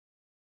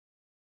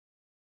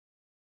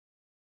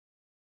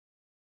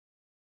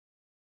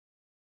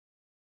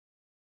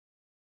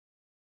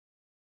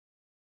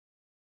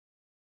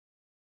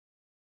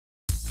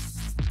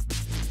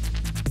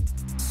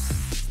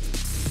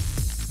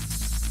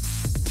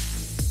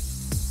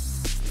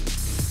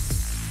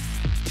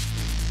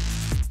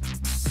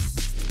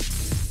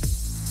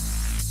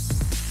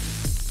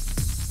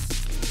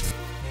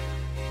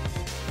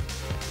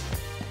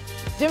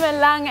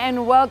Dumelang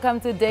and welcome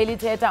to Daily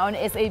Thetha on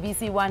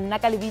SABC 1.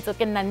 Nakalibito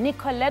kena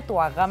Nicolette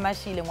wa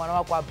Mashile mwana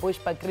wa kwa Bush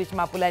Pakrish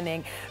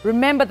Mapulaneng.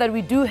 Remember that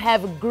we do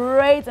have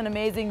great and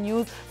amazing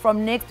news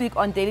from next week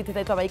on Daily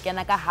Thetha.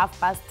 Ikenaka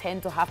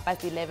 10:30 to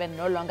 11:30,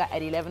 no longer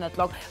at 11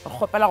 o'clock.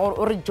 Khopela gore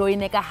o re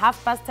join ka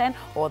 10:30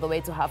 all the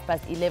way to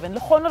 11:30. Le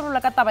khona re la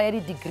ka taba ya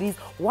di degrees.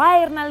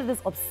 Why is this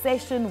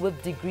obsession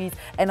with degrees?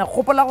 And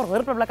khopela gore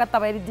re pela ka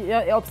taba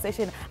ya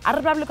obsession. A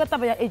re pela ka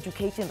taba ya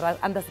education.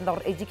 Understand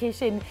gore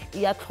education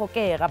ya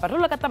tlhoke. But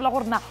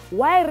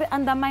why we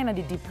undermine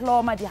the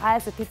diploma, the higher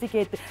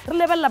certificate,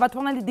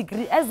 the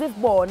degree as if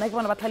born, and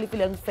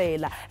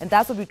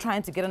that's what we're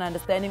trying to get an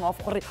understanding of.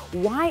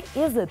 Why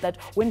is it that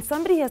when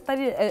somebody has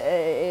studied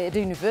at the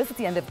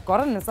university and they've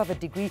gotten themselves a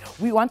degree,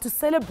 we want to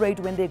celebrate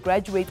when they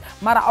graduate,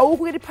 mara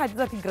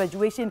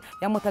graduation,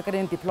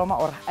 diploma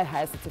or a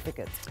higher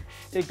certificate?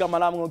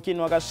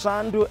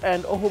 Shandu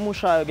and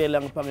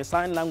Ohumusha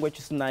sign language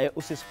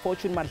is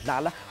fortune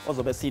madlala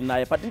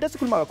ozobesinaye but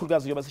ndesikhuluma kakhulu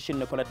kazi yobasishini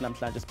Nicolette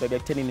namhlanje sibheke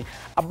ekuthenini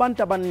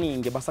abantu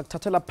abaningi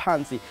basakuthathela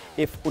phansi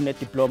if une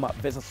diploma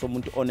versus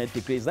somuntu one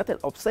degree. Is that an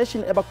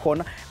obsession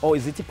ebakhona, or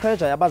is it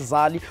pressure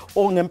yabazali,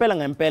 or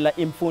ngempela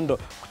imfundo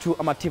to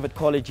TVET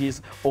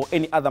colleges or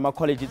any other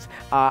colleges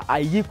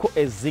ayikho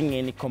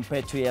ezingeni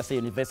compared to yase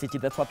university?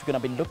 That's what we're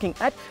going to be looking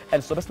at,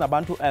 and so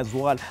besinabantu as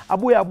well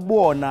abuya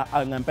bona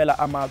ngempela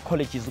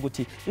colleges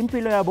ukuthi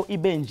impilo yabo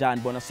ibe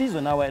njani bona.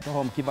 Sizwe nawe at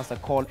home, give us a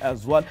call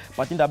as well.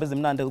 But indaba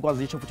ezimnandi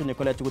ukwazi isho futhi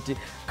Nicolette ukuthi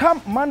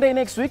come Monday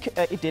next week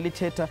Daily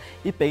Thetha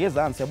ibheke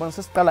Mzansi yabona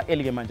sesiqala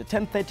early ke manje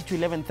 10:30 to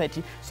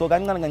 11:30, so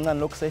kancane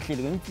lokho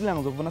sehlile ngicela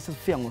ngizokubona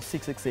sesifika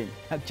ngo6 ekseni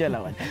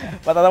akutshela wena.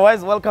 But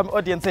otherwise, welcome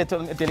audience at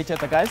Daily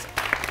Thetha, guys.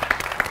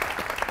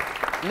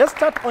 Let's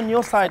start on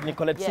your side,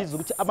 Nicolette. Yes.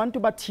 Ukuthi abantu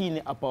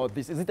bathini about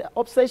this? Is it an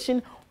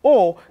obsession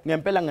or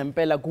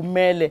ngempela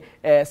kumele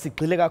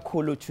sigxile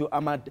kakhulu to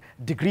ama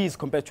degrees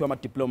compared to ama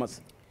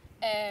diplomas?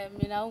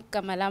 Mina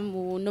ugama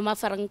lami noma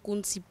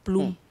Farankunsi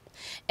Bloom.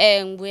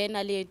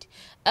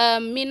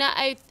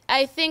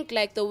 I think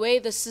like the way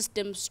the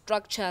system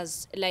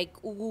structures like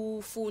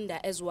ufunda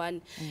as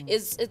one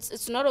is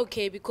it's not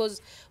okay,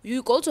 because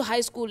you go to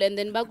high school and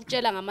then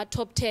bakutshela ngama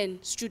top 10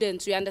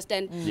 students, you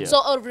understand? So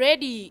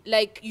already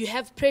like you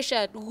have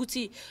pressure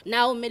ukuthi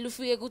now mele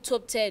ufike ku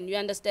top 10, you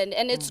understand?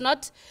 And it's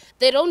not,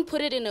 they don't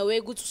put it in a way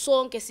ukuthi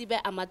sonke sibe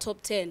ama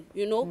top 10,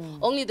 you know,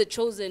 only the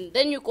chosen.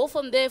 Then you go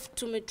from there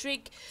to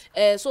matric,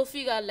 so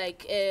figure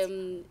like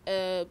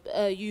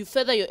you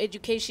further your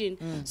education,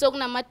 so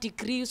kunama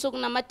degree, so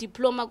kunama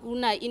diploma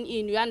in,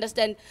 you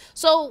understand?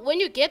 So when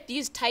you get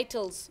these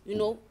titles, you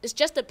know, it's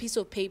just a piece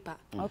of paper.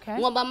 Okay.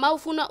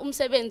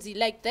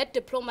 Like that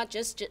diploma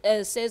just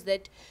says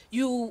that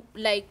you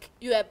are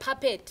a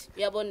puppet.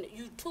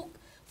 You took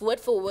word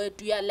for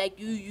word. You are like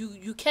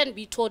you can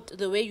be taught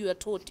the way you are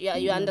taught. Yeah,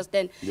 you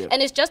understand? Yeah.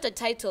 And it's just a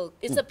title.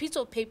 It's a piece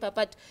of paper,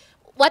 but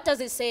what does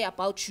it say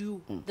about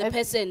you, the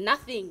person?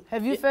 Nothing.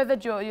 Have you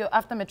furthered your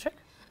after matric?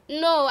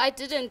 No, I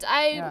didn't.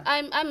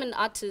 I'm an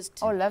artist.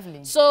 Oh,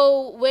 lovely.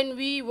 So when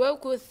we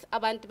work with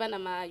abantu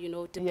banama, you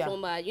know,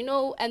 diploma, you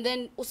know, and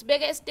then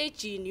usbega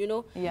staging, you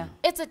know,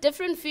 it's a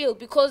different field,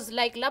 because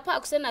like lapa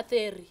akusena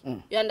theory,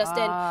 you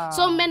understand?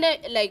 So many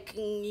like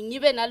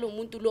ngibe nalo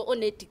muntu lo one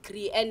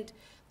degree, and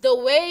the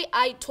way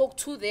I talk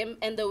to them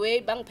and the way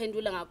bang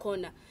pendula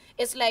ngakona,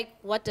 it's like,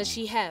 what does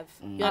she have?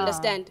 You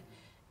understand?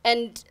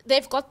 And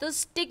they've got this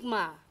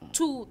stigma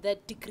to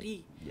that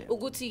degree.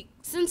 Uguti,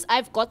 since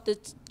I've got the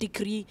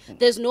degree,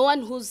 there's no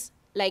one who's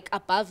like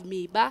above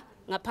me. Ba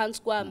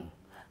ngaphansi kwami.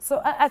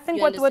 So I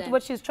think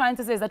what she's trying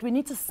to say is that we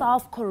need to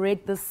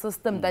self-correct this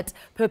system that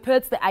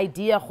perpetuates the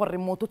idea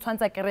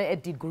a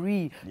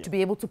degree to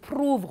be able to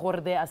prove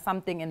there are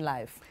something in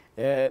life.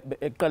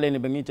 Eqaleni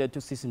bengithi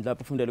usisi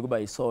mhlawumbe ufundele kuba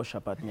yisosha,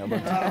 but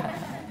ngiyabona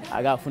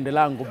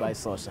akafundelanga kuba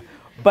yisosha.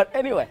 But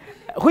anyway,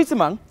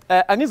 Huisimang,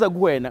 angiza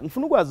kuwena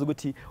ngifuna ukwazi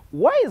ukuthi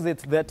why is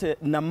it that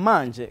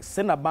namanje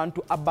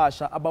senabantu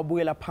abasha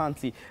ababuyela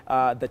phansi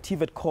the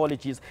TVET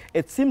colleges,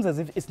 it seems as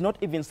if it's not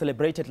even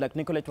celebrated, like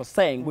Nicolette was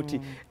saying,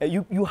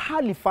 you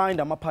hardly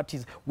find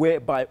parties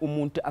whereby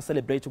umuntu are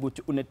celebrated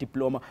ukuthi une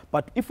diploma,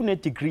 but if une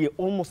degree,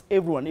 almost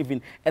everyone,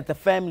 even at the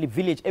family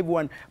village,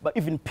 everyone, but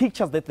even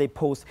pictures that they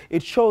post,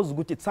 it shows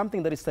good it's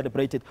something that is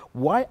celebrated.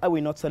 Why are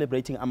we not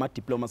celebrating ama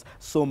diplomas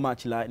so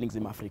much la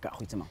in Africa?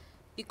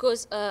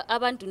 Because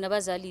abantu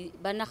nabazali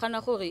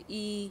banakhana gore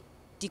I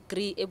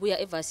degree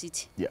ebuya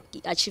evarsity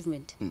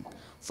achievement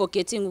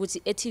forgetting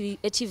ukuthi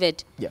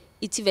TVET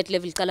TVET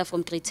level color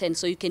from grade 10,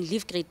 so you can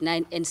leave grade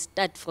 9 and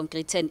start from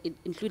grade 10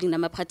 including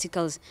nama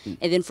practicals,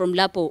 and then from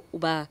lapo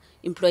uba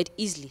employed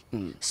easily.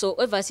 So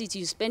evarsity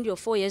you spend your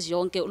 4 years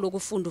yonke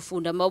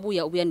lokufunda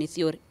mabuya ubuya ne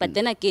theory, but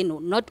then again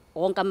not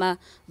wonke ama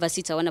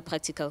varsity wana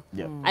practical.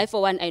 I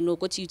for one, I know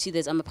go to UT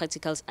there's ama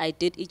practicals. I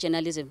did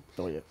e-journalism.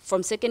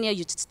 From second year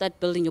you start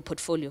building your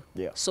portfolio.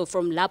 So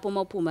from lapo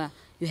mapuma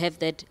you have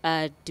that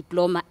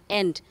diploma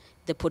and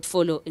the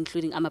portfolio,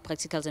 including AMA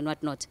practicals and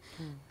whatnot.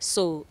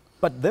 So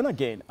But then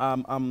again,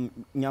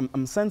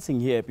 I'm sensing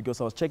here, because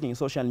I was checking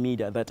social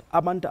media, that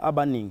abantu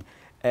abaning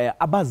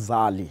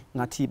abazali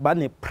ngathi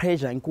bane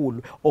pressure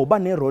enkulu or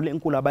bane role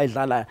enkulu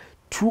abayidlala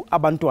to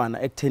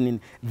abantwana ekuthenini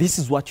this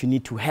is what you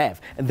need to have,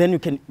 and then you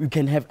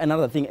can have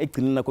another thing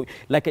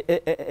like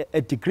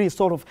a degree,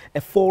 sort of a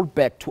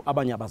fallback to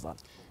abanye abazali.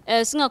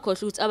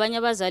 Singakhohlwa ukuthi abanye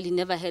abazali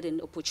never had an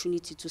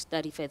opportunity to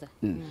study further.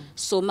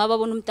 So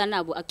mababona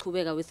umntanabo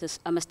aqhubeka with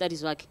ama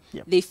studies wakhe,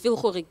 they feel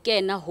gore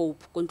kena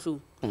hope kontlu.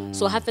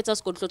 So hafetha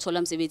sigodlo thola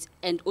umsebenzi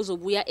and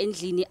uzobuya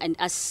endlini and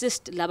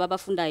assist laba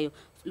abafundayo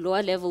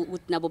lower level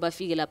with nabo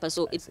bafike lapha.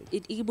 So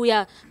it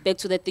ibuya back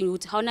to that thing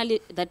with how na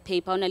that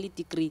paper, how na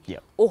degree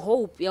or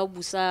hope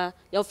yawubusa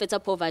yawufetha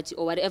poverty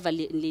or whatever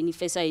leni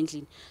fesa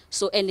endlini.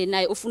 So and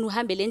naye ufuna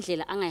uhambe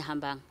lendlela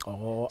angayihambanga.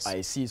 Oh,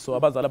 I see. So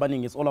abazali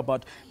abaningi it's all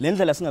about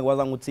lendlela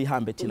singakwazi ukuthi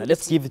ihambe thina.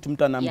 Let's give it to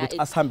umntana ukuthi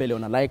asihambele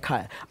yona la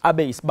ekhaya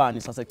abe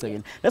isibani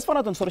sasegcekeni. Let's find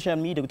out on social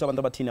media ukuthi abantu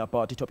abathina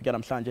about topic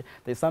yanamhlanje.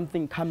 There's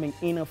something coming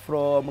in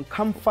from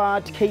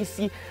Comfort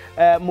Casey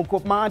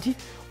Mukopmati.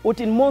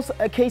 In most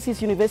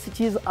cases,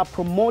 universities are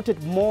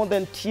promoted more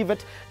than TVET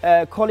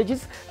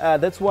colleges.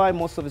 That's why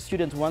most of the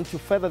students want to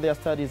further their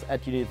studies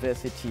at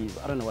universities.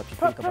 I don't know what you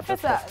think about that.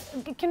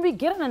 Professor, can we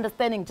get an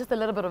understanding, just a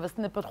little bit of a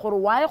snippet,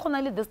 why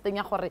this thing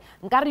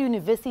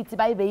university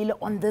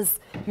on this,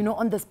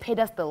 on this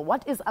pedestal?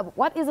 What is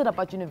it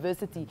about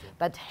university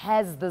that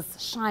has this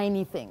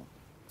shiny thing?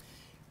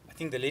 I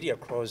think the lady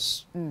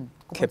across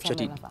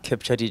captured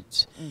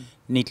it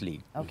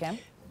neatly. Okay.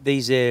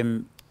 There's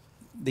a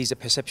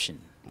perception.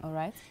 All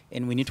right.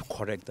 And we need to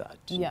correct that.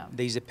 Yeah.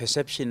 There's a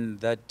perception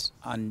that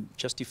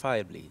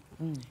unjustifiably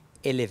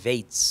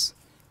elevates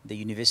the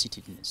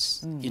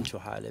university-ness into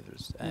higher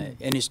levels.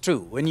 And it's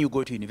true. When you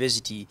go to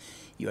university,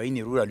 you are in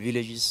the rural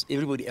villages,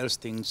 everybody else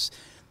thinks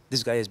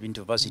this guy has been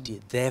to varsity.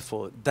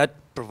 Therefore, that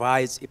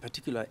provides a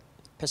particular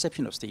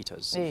perception of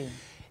status.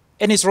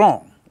 And it's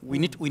wrong. We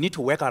need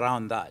to work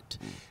around that.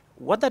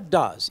 What that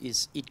does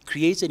is it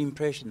creates an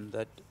impression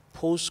that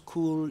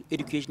post-school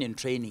education and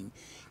training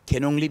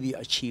can only be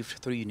achieved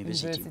through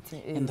university.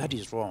 And that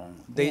is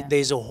wrong.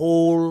 There's a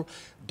whole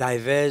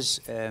diverse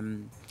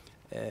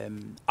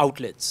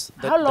outlets.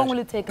 How long will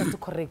it take us to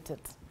correct it?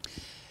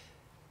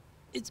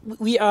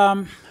 We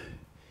have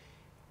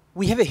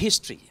a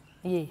history.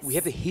 Yes. We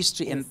have a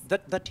history, and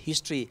that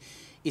history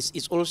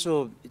is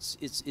also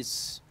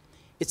it's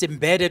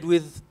embedded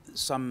with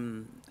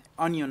some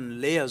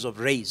onion layers of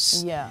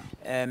race. Yeah.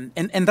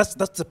 And that's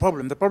the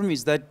problem. The problem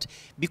is that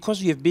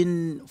because we have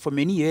been for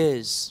many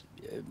years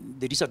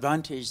the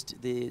disadvantaged,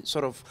 the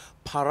sort of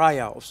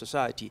pariah of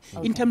society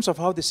in terms of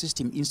how the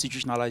system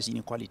institutionalized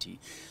inequality.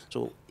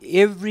 So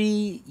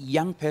every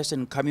young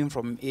person coming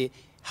from a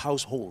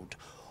household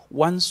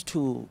wants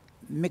to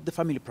make the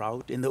family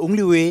proud, and the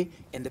only way,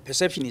 and the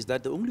perception is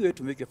that the only way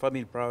to make your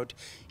family proud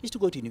is to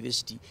go to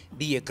university,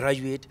 be a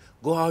graduate,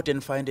 go out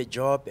and find a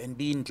job and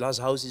be in glass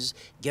houses,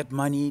 get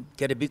money,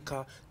 get a big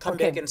car, come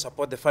back and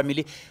support the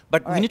family.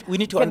 But we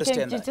need to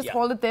understand that. Just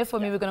hold it there for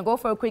me. We're going to go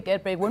for a quick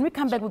ad break. When we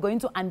come back, we're going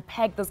to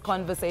unpack this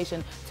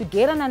conversation to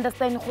get an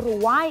understanding of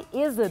why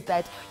is it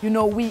that,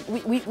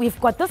 we've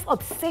got this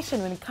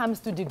obsession when it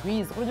comes to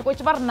degrees. Why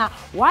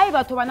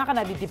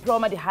the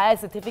diploma, the higher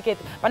certificate,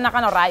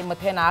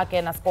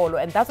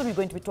 and that's what we're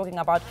going to be talking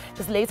about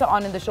just later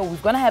on in the show. We're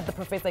going to have the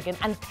professor again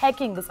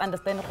unpacking this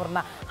understanding.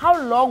 How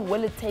long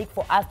will it take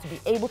for us to be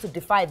able to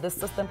defy this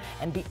system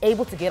and be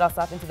able to get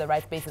ourselves into the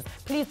right spaces?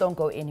 Please don't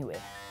go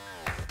anywhere.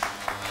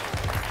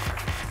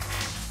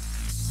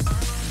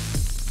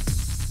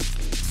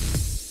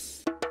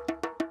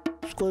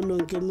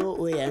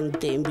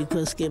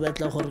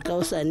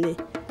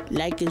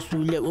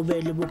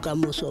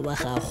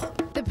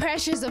 The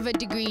pressures of a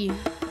degree.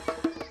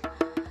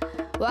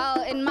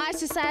 Well, in my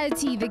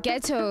society, the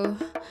ghetto,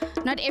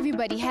 not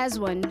everybody has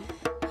one.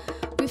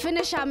 We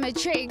finish our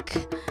matric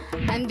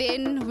and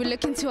then we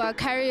look into our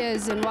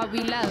careers and what we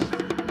love.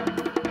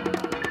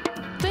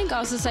 I think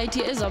our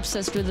society is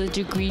obsessed with a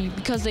degree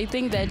because they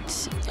think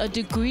that a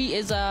degree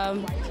is a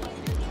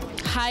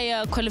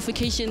higher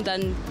qualification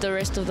than the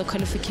rest of the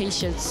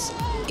qualifications.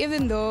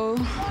 Even though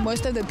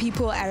most of the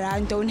people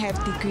around don't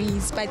have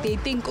degrees, but they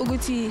think it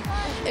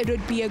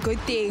would be a good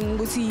thing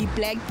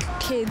black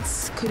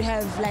kids could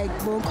have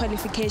more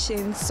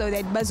qualifications so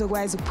that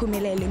bazokwazi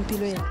ukuphumelela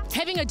empilweni.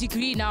 Having a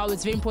degree now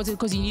is very important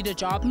because you need a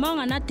job.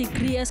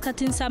 Degree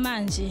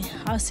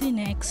I'll see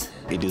next.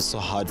 It is so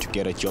hard to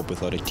get a job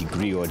without a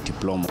degree or a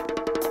diploma.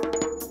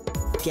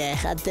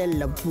 It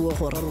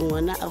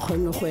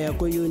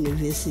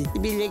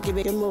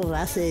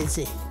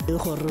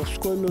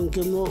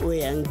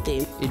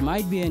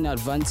might be an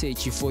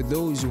advantage for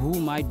those who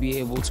might be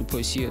able to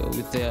pursue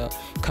with their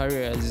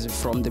careers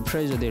from the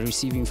pressure they're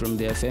receiving from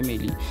their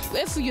family.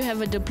 If you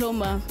have a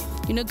diploma,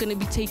 you're not going to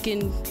be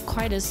taken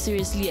quite as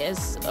seriously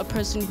as a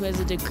person who has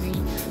a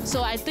degree.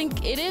 So I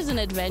think it is an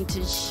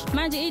advantage.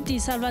 Manje it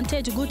is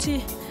advantage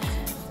ukuthi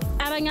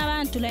abanye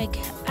abantu like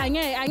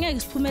angeke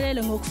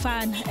siphumelele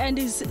ngokufana and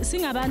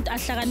singabantu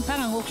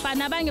ahlakaniphanga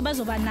ngokufana abanye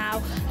bazoba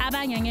nawo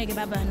abanye angeke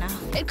baba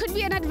nawo. It could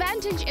be an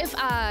advantage if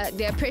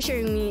they're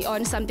pressuring me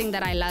on something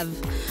that I love,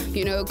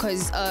 you know,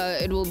 because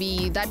it will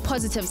be that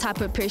positive type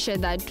of pressure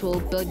that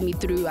will build me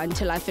through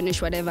until I finish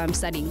whatever I'm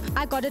studying.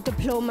 I got a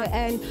diploma,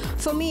 and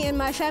for me and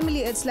my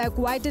family it's like,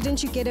 why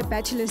didn't you get a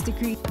bachelor's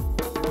degree?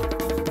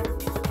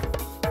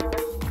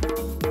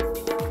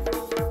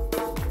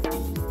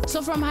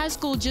 So from high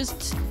school,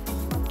 just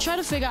try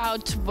to figure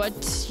out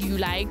what you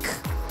like,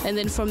 and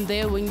then from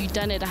there, when you're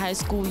done at high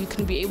school, you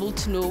can be able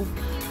to know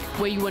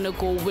where you want to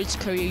go, which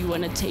career you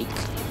want to take.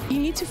 You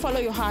need to follow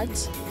your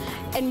heart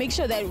and make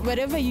sure that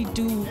whatever you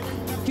do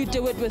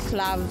it with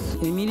love.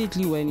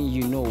 Immediately when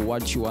you know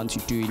what you want to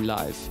do in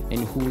life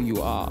and who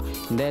you are,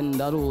 then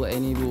that will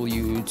enable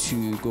you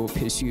to go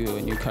pursue your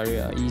new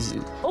career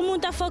easily.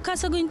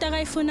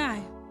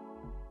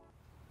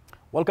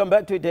 Welcome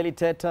back to Daily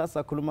Thetha.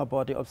 Sakhuluma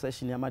about the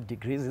obsession yama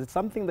degrees. Is it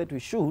something that we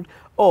should,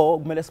 or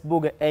kumele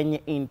sibuke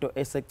enye into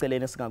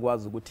eseceleni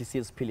singakwazi ukuthi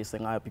siziphilise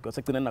ngayo, because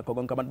ekugcineni nakho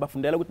konke abantu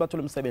bafundela ukuthi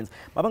bathole umsebenzi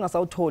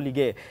mabangasawutholi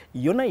ke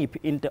yona yiphi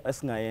into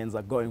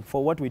esingayenza going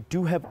forward. We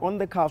do have on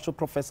the couch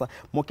Professor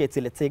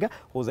Thetha,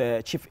 who's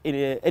a chief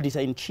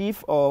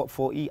editor-in-chief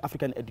for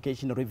African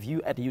Education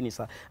Review at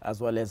UNISA,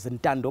 as well as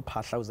Ntando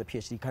Phahla, who's a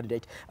PhD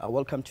candidate.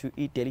 Welcome to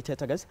Daily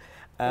Thetha, guys.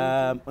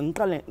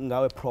 Ngiqale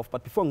ngawe Prof,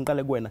 but before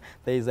ngiqale kuwena,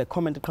 there is a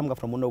comment coming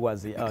from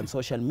Unogwazi on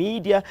social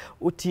media.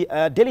 Uti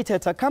Daily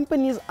Thetha,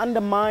 companies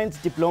undermines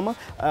diploma.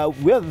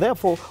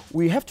 Therefore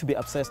we have to be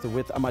obsessed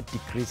with AMA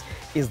degrees.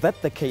 Is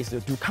that the case?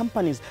 Do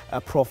companies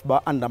Prof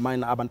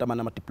undermine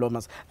abantamana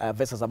diplomas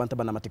versus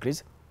abantamana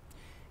degrees?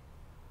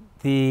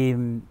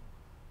 The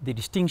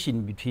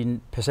distinction between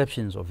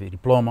perceptions of a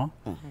diploma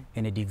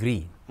and a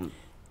degree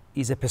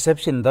is a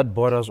perception that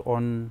borders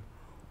on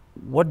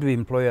what do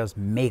employers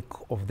make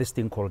of this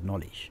thing called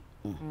knowledge.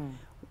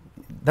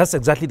 That's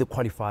exactly the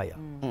qualifier.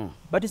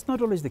 But it's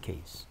not always the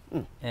case.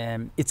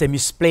 It's a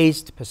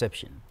misplaced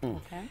perception.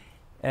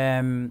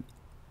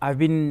 I've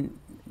been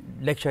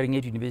lecturing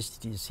at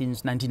universities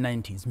since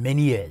 1990s,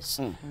 many years.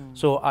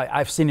 So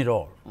I've seen it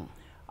all.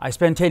 I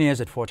spent 10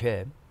 years at Fort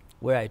Hare,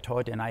 where I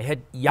taught, and I had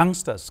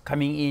youngsters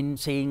coming in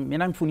saying,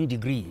 "Menang funi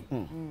degree,"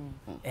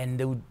 and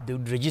they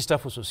would register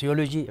for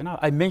sociology. And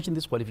I mentioned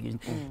this qualification,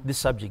 this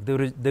subject. They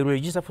would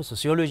register for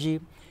sociology,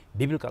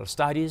 biblical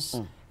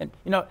studies,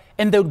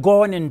 and they would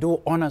go on and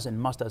do honors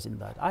and masters in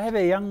that. I have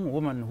a young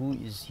woman who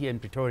is here in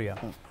Pretoria,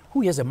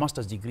 who has a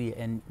master's degree,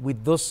 and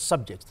with those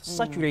subjects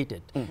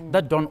saturated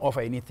that don't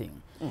offer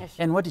anything.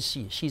 And what is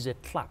she? She's a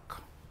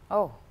clerk.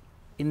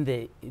 In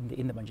the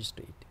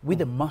magistrate with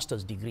a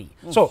master's degree.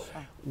 So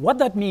what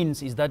that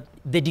means is that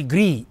the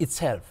degree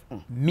itself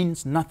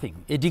means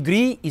nothing. A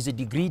degree is a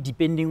degree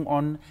depending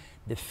on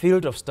the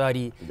field of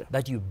study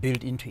that you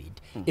build into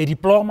it. A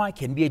diploma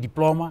can be a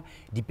diploma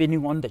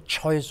depending on the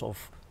choice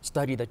of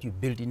study that you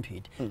build into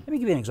it. Let me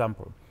give you an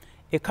example.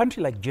 A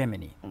country like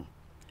Germany,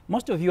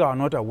 most of you are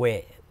not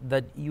aware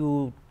that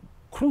you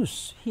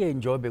cruise here in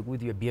Joburg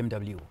with your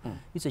BMW.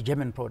 It's a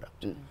German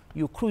product.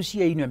 You cruise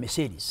here in your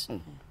Mercedes.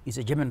 It's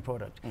a German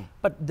product.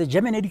 But the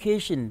German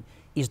education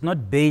is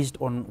not based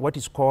on what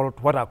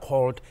are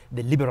called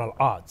the liberal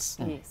arts.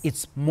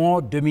 It's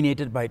more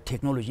dominated by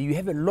technology. You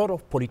have a lot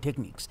of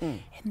polytechnics,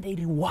 and they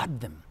reward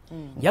them.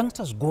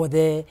 Youngsters go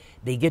there,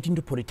 they get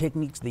into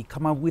polytechnics,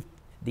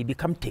 they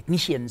become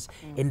technicians,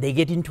 and they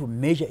get into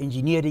major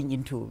engineering,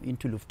 into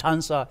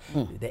Lufthansa,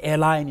 the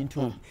airline,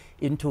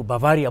 into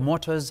Bavaria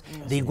Motors.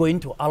 They go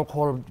into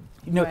alcohol.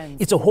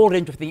 It's a whole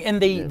range of things,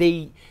 and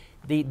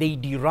they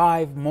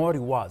derive more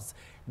rewards.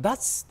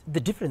 That's the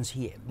difference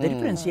here. The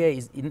difference here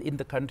is in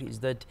the country is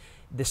that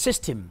the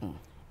system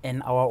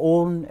and our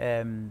own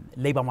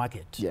labor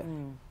market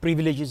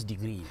privileges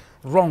degree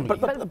wrongly.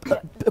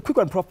 But a quick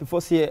one, Prof,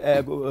 before say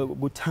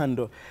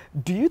Gutando,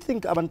 do you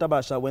think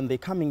Abantabasha, when they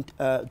coming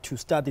to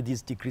study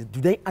these degrees,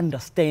 do they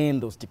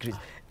understand those degrees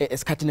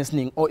as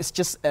Katinesning, or it's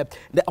just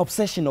the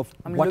obsession of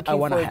what I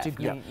want to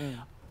have?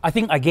 I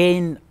think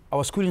again,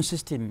 our schooling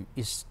system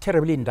is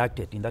terribly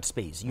inducted in that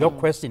space. Your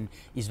question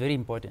is very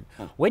important.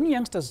 When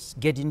youngsters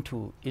get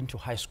into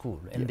high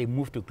school and they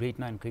move to grade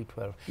 9, grade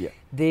 12,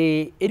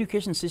 the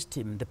education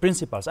system, the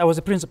principals, I was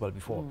a principal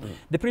before,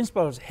 the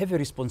principals have a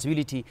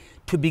responsibility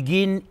to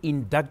begin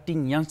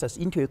inducting youngsters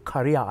into a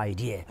career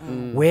idea.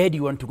 Where do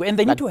you want to go? And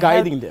they need to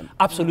guiding them.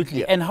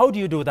 Absolutely. And how do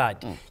you do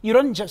that? You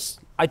don't just,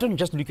 I don't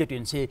just look at you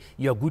and say,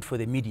 you're good for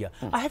the media.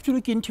 I have to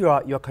look into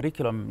your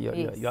curriculum,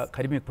 your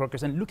academic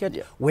progress, and look at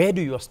where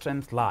do your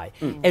strengths lie.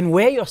 And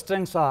where your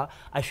strengths are,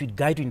 I should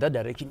guide you in that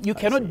direction. You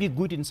cannot be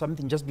good in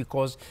something just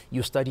because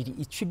you studied it.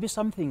 It should be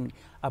something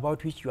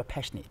about which you are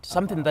passionate,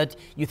 something that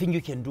you think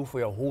you can do for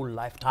your whole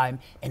lifetime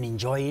and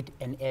enjoy it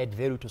and add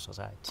value to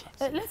society.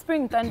 Let's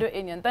bring Thando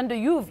in. Thando,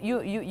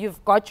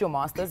 you've got your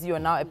master's. You are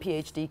now a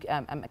PhD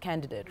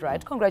candidate,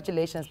 right?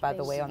 Congratulations, by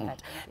the way, on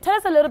that. Tell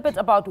us a little bit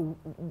about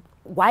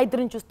why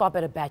didn't you stop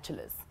at a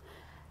bachelor's?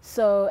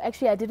 So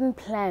actually, I didn't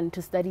plan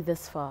to study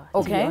this far,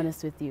 to be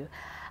honest with you.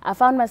 I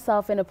found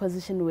myself in a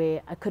position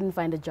where I couldn't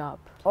find a job.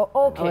 Oh,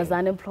 okay. I was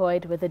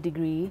unemployed with a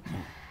degree.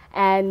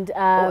 And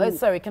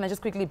sorry, can I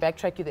just quickly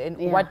backtrack you there?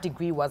 What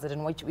degree was it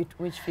and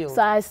which field?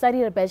 So I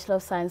studied a Bachelor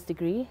of Science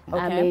degree.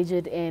 I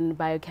majored in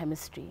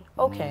biochemistry.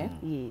 Okay.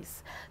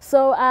 Yes.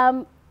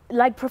 So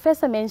like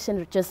Professor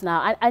mentioned just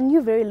now, I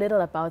knew very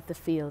little about the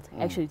field,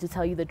 actually, to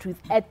tell you the truth,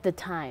 at the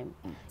time.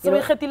 So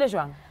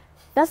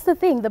that's the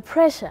thing, the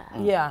pressure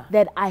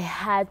that I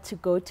had to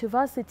go to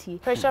varsity.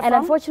 Pressure and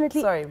from? unfortunately,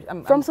 Sorry,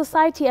 from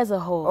society as a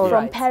whole,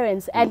 from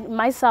parents, and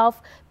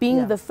myself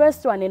being the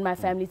first one in my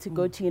family to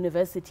go to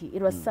university.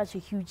 It was such a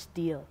huge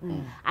deal.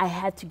 I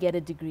had to get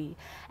a degree.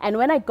 And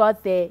when I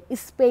got there, the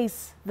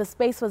space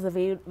was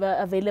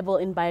available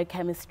in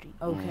biochemistry.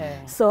 Okay.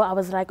 So I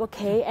was like,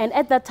 okay. And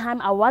at that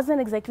time, I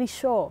wasn't exactly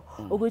sure,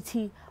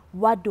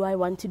 what do I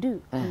want to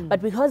do?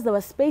 But because there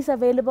was space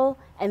available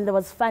and there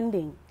was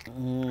funding,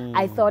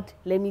 I thought,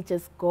 let me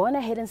just go on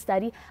ahead and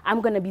study.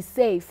 I'm going to be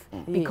safe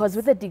because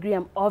with a degree,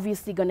 I'm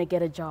obviously going to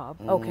get a job.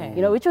 Okay.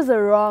 You know, which was a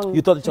wrong...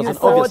 You thought it was an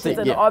obvious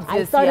thing.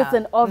 I thought it's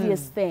an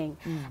obvious thing.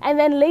 And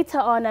then later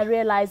on, I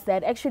realized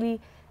that actually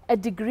a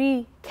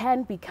degree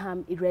can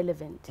become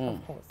irrelevant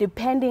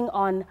depending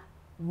on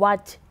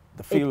what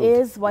it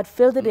is, what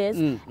field it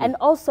is, and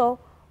also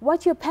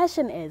what your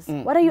passion is.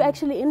 What are you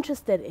actually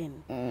interested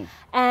in?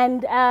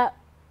 And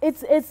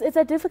it's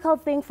a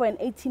difficult thing for an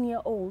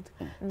 18-year-old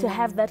to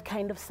have that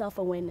kind of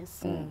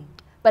self-awareness.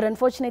 But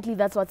unfortunately,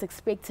 that's what's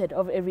expected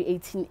of every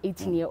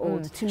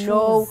 18-year-old, to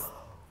know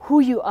who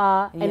you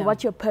are and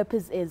what your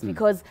purpose is,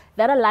 because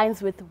that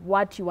aligns with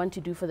what you want to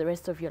do for the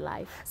rest of your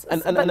life.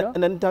 And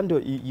then Tando,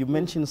 you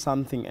mentioned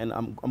something, and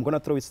I'm going to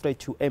throw it straight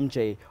to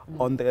MJ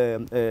on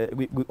the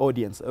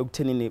audience.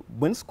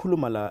 When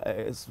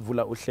Skulumala is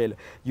vula uhlelo,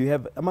 you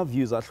have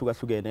views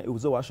ahlukahlukene.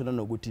 Uzowashona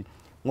nokuthi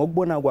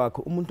ngokubona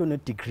kwakho umuntu one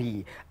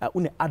degree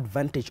une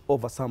advantage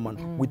over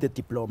someone with a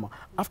diploma.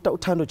 After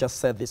Tando just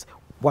said this,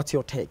 what's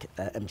your take,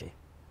 MJ?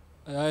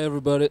 Hi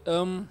everybody.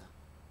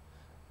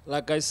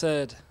 Like I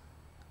said,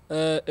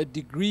 a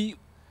degree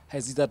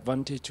has its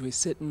advantage to a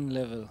certain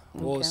level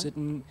or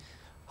certain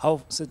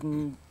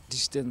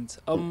distance.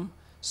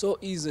 So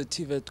is a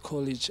TVET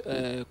college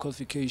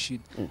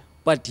qualification,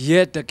 but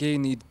yet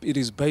again it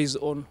is based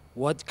on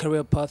what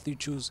career path you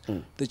choose,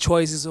 the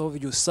choices of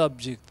your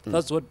subject.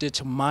 That's what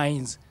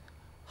determines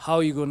how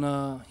you're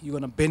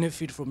gonna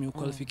benefit from your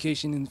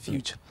qualification in the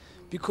future,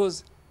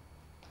 because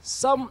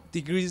some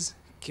degrees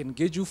can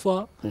get you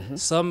far,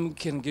 some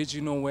can get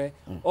you nowhere,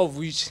 of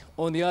which,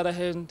 on the other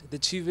hand, the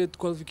TVET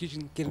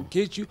qualification can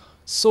get you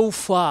so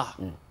far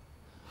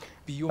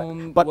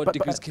beyond what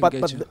degrees can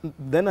get you.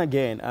 Then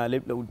again,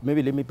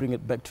 maybe let me bring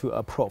it back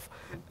to Prof.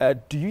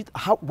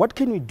 What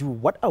can we do,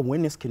 what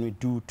awareness can we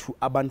do to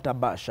Abanta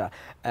Basha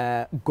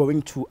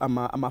going to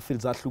ama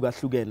fields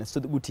ahlukene, so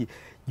that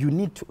you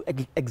need to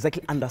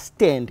exactly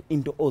understand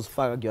into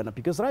Ozfagagiona,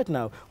 because right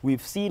now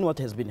we've seen what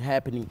has been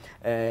happening,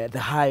 the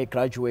high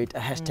graduate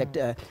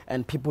hashtag,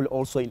 and people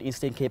also in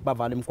Eastern Cape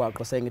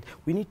are saying it,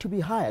 we need to be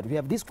hired. We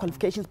have these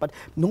qualifications, but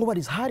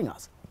nobody's hiring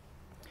us.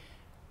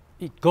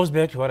 It goes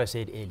back to what I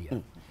said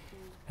earlier.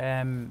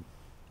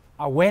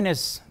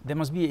 Awareness, there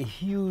must be a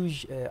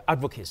huge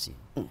advocacy,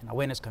 an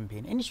awareness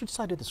campaign, and it should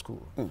start at the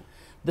school.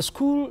 The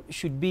school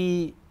should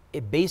be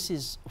a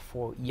basis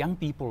for young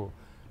people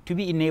to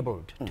be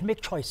enabled to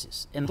make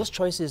choices, and those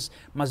choices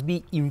must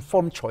be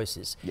informed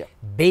choices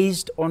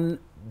based on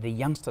the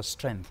youngster's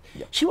strength.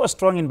 She was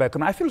strong in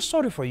biochemistry. I feel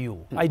sorry for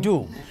you. I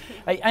do.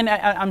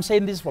 I'm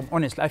saying this from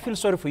honestly. I feel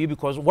sorry for you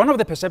because one of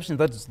the perceptions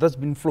that's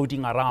been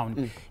floating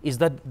around is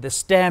that the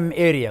STEM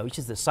area, which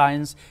is the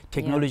science,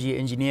 technology,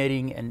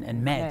 engineering,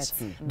 and maths,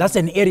 that's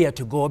an area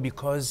to go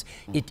because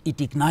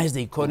it ignites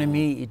the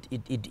economy,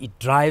 it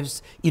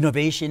drives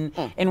innovation.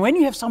 And when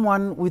you have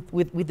someone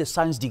with a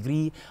science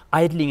degree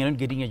idling and not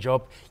getting a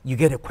job, you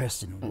get a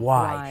question,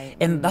 why?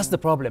 And that's the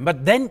problem.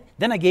 But then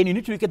again, you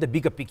need to look at the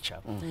bigger picture.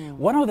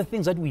 One of the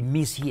things that we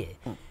miss here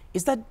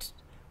is that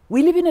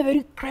we live in a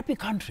very crappy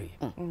country.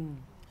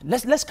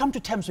 Let's come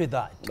to terms with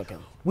that.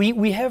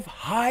 We have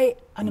high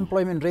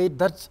unemployment rate.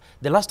 That's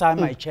the last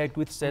time I checked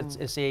with Stats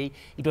SA,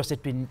 it was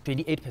at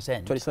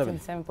 28%.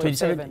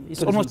 27.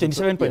 It's almost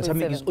 27 point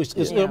something.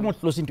 It's almost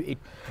close to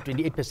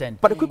 28%.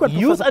 But a quick one,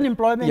 youth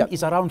unemployment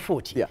is around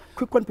 40.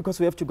 Quick one, because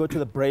we have to go to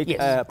the break.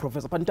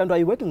 Professor Pantando, are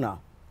you working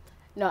now?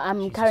 No,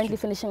 I'm currently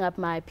finishing up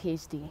my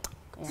PhD.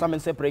 Some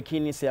say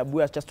breaking is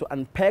just to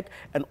unpack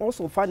and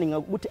also finding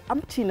out what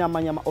amthina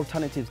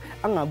alternatives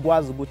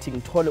angakwazi ukuthi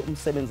ngithole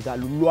umsebenzi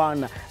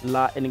kalulwana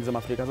la eNingizimu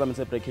Afrika. Some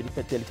say breaking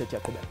peteli thethi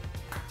yaqhubeka.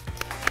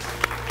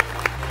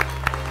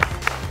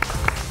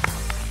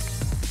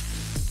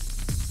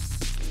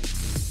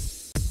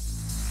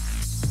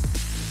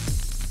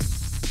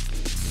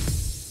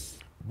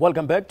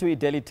 Welcome back to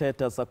Daily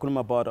Thetha. Sakhuluma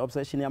about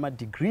obsession yama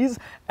degrees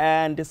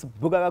and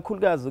sibuka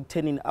kakhulukazi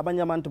ukuthenini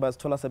abanye abantu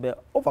bazithola sebe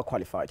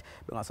overqualified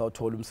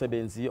bengasawuthola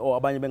umsebenzi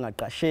or abanye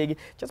bengaqasheki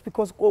just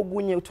because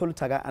kokunye uthola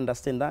ukuthi aka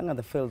understandanga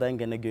the field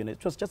ayingene kuyona.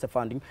 It was just a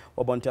funding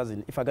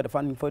wabonjazini. If I get a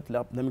funding for it,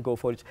 let me go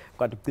for it.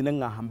 Kodwa ugcine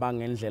ngahamba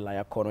ngendlela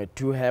yakhona. We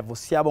do have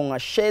Siyabonga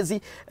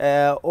Shezi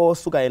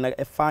osuka yena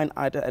a fine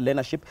art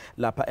learnership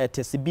lapha at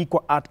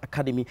SABC Art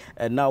Academy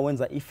now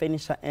wenza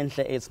ifurniture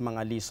enhle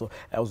esimangaliso.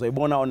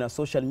 Uzoyibona on a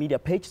social media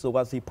page so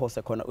was he post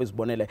khona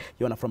uzibonele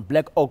yona from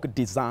Black Oak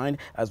Design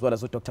as well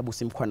as Dr.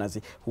 Busim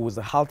Kwanazi who is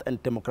a health and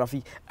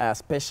demography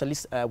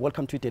specialist.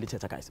 Welcome to Daily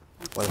Thetha, guys.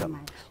 Welcome.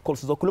 Cool.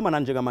 So sizokhuluma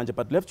nanjeka manje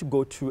but let's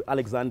go to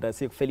Alexander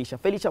Felicia.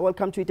 Felicia,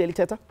 welcome to Daily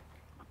Thetha.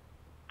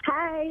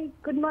 Hi,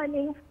 good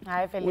morning.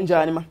 Hi Felicia.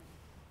 Unjani ma?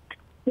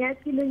 Yes,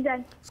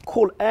 Kilunjani.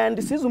 Cool. And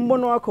this is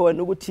umbono wakho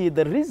wena ukuthi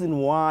the reason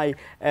why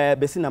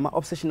besinama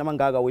obsession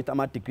amangaka with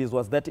ama degrees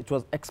was that it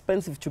was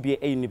expensive to be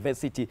a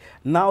university.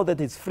 Now that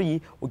it's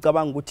free,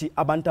 ucabanga ukuthi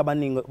abantu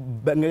abaningi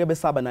ngeke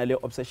besaba nale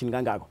obsession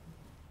kangako.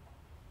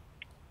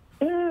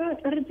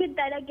 Repeat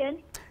that again.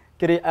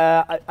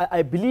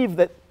 I believe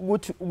that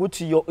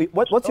what's your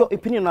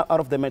opinion out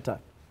of the matter,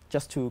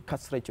 just to cut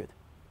straight to it.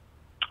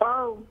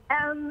 Oh,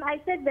 I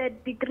said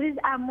that degrees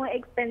are more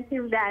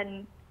expensive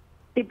than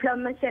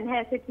diplomas and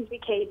higher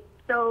certificates.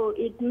 So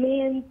it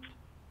means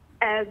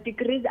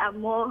degrees are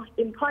more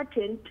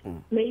important,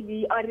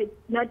 maybe, or it's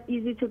not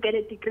easy to get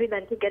a degree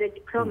than to get a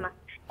diploma.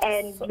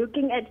 And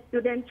looking at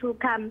students who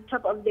come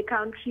top of the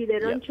country, they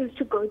don't choose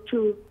to go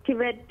to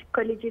TVET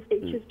colleges,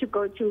 they choose to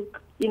go to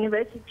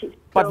universities.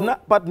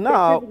 But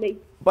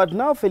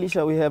now,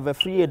 Felicia, we have a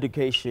free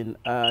education.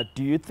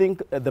 Do you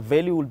think the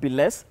value will be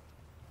less?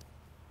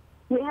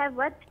 We have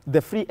what?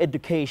 The free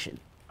education.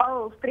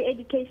 Oh, free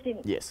education.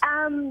 Yes.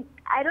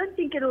 I don't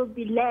think it will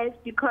be less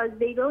because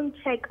they don't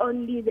check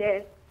only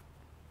they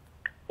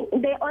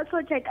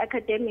also check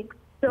academics.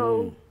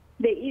 So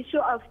the issue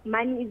of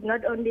money is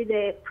not only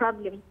the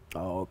problem.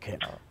 Oh, okay.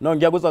 No,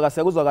 ngiyakuzwa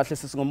kahle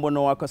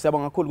sisingombono wakho.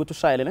 Siyabonga kakhulu ukuthi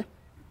ushayele ne.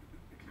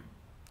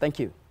 Thank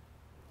you.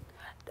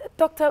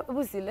 Dr.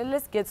 Busi,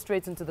 let's get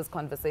straight into this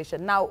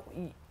conversation. Now,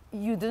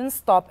 you didn't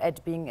stop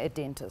at being a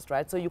dentist,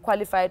 right? So you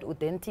qualified with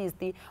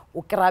dentistry,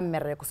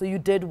 so you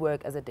did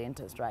work as a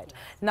dentist, right?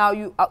 Now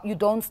you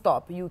don't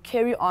stop. You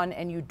carry on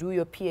and you do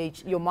your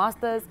PhD, your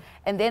master's,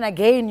 and then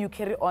again you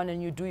carry on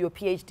and you do your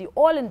PhD,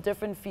 all in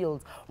different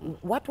fields.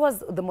 What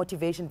was the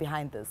motivation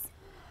behind this?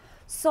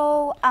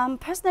 So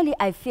personally,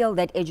 I feel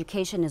that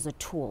education is a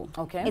tool.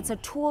 Okay. It's a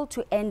tool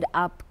to end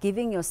up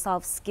giving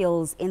yourself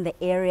skills in the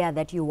area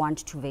that you want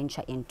to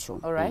venture into.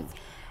 All right.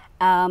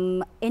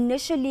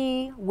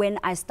 Initially, when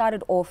I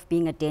started off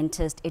being a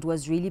dentist, it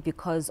was really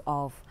because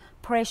of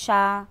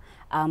pressure.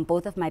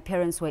 Both of my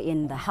parents were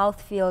in the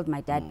health field,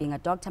 my dad being a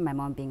doctor, my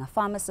mom being a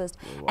pharmacist.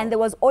 Wow. And there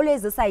was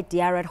always this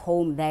idea at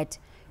home that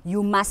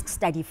you must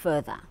study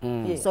further.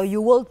 Yes. So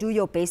you will do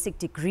your basic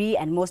degree,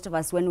 and most of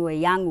us when we were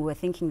young, we were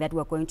thinking that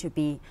we're going to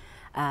be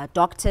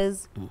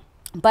doctors.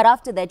 But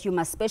after that, you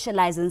must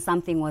specialize in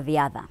something or the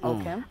other.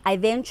 Okay. I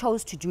then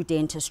chose to do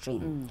dentistry.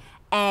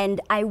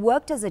 And I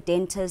worked as a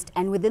dentist,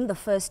 and within the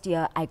first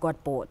year, I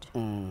got bored.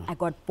 I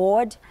got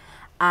bored.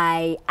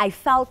 I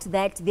felt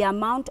that the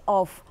amount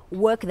of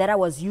work that I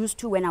was used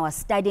to when I was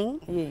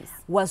studying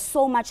was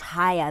so much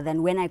higher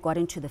than when I got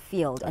into the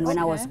field and when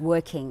I was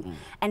working.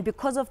 And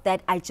because of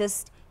that, I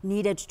just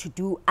needed to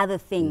do other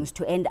things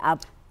to end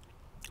up,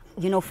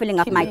 you know, filling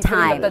up my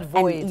time. That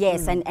void.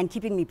 And and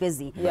keeping me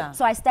busy. Yeah.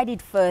 So I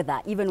studied further,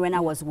 even when I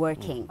was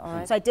working.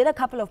 Right. So I did a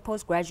couple of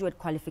postgraduate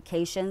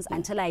qualifications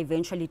until I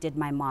eventually did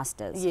my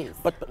master's. Yes.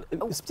 But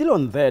still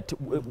on that,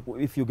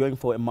 if you're going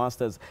for a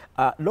master's,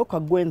 lokho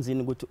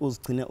akwenzini ukuthi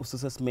uzigcine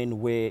ususesimeni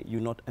where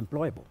you're not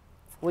employable.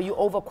 Were you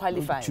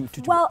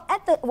overqualified?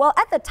 Well,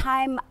 at the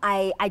time,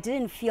 I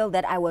didn't feel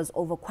that I was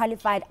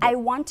overqualified. I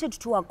wanted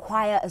to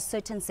acquire a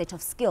certain set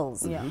of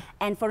skills.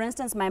 And for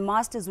instance, my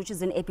master's, which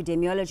is in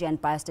epidemiology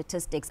and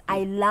biostatistics,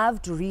 I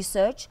loved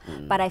research,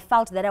 but I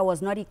felt that I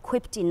was not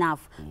equipped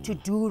enough to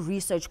do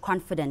research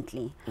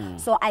confidently.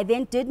 So I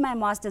then did my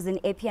master's in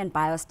epi and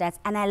biostats,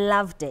 and I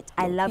loved it.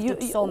 I loved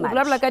it so much.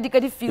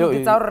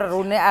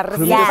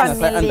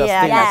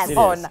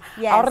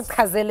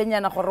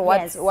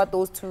 What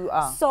those two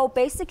are. So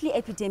basically,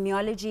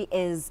 epidemiology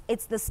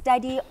it's the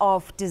study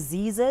of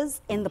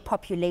diseases in the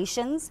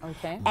populations.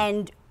 Okay.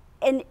 And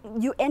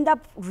you end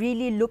up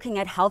really looking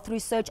at health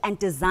research and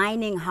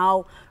designing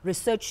how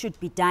research should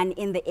be done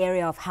in the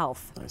area of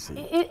health. I see.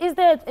 Is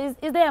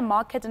there a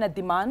market and a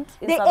demand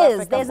in South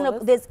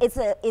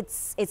Africa?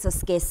 It's a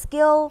scarce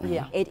skill.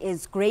 Yeah. It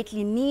is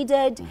greatly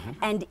needed,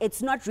 and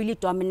it's not really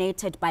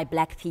dominated by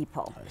black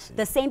people.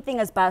 The same thing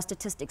as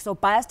biostatistics. So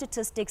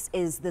biostatistics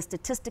is the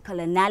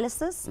statistical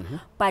analysis,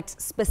 but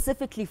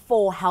specifically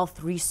for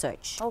health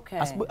research. Okay.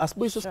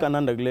 Asibuye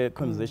sisikananda kule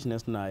conversation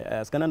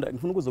esinayo. Sikananda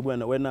ngifuna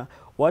ukuzokubona wena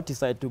what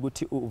decide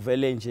ukuthi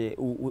uvele nje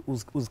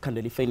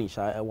uzikhandela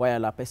ifurniture waya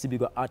lapha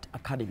eSABC Art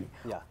Academy.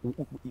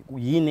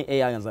 Yini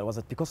eyanza, was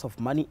it because of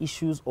money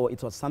issues or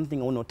it was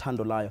something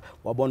onothando layo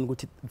wabona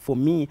ukuthi for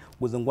me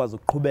ukuze ngikwazi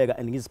ukuqhubeka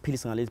and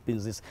ngiziphilise ngalezi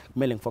business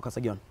kumele ngifocus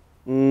kuyona?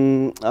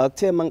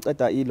 Akuthe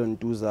mangiceda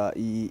ilontuza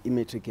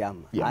imetric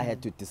yami, I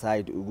had to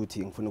decide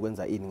ukuthi ngifuna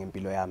ukwenza ini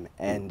ngempilo yami,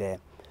 and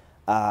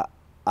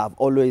I've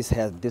always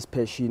had this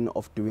passion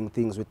of doing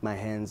things with my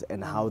hands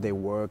and how they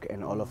work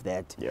and all of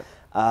that.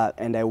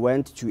 And I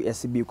went to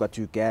SABC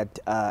to get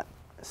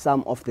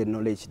some of the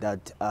knowledge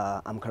that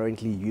I'm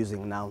currently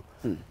using now.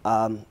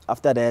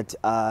 After that,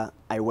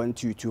 I went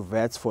to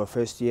VETS for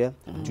first year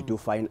to do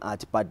fine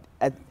art, but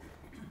at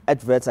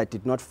VETS I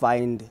did not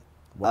find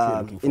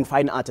in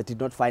fine art, I did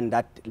not find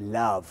that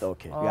love.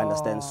 Okay. You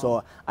understand?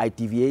 So I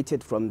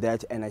deviated from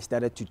that and I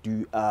started to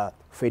do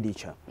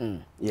furniture.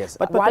 Yes.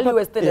 But while you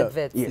were still at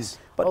VETS? Yes.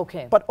 But,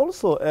 okay. But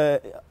also,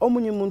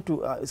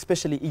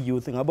 especially EU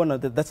thing,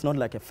 that's not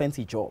like a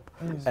fancy job,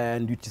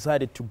 and you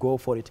decided to go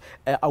for it.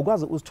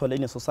 Awukaze uzithola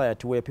in a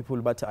society where people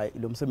bathi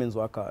lo msebenzi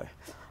wakho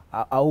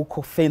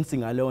awukho fancy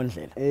ngaleyo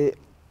ndlela.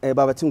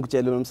 Baba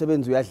thingutshela lo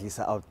msebenzi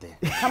uyadlisa out there.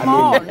 Come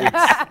on.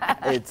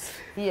 It's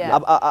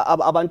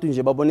abantu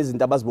nje babona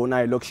izinto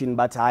abazibonayo lokushini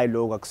bathi hayi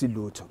lokho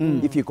akusilutho.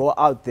 If you go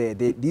out there,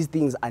 these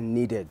things are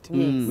needed.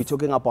 We're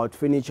talking about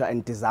furniture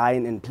and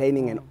design and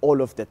planning and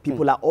all of that.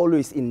 People are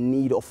always in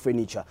need of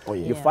furniture.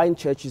 You find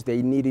churches,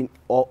 they need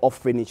of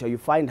furniture. You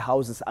find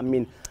houses, I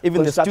mean,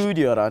 even the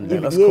studio around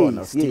there.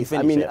 Yes.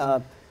 I mean,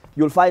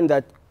 you'll find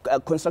that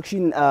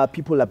construction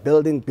people are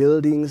building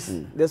buildings.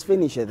 There's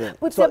furniture there.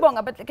 But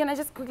can I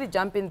just quickly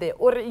jump in there?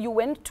 Or you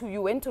went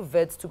to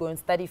VETS to go and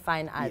study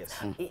fine arts.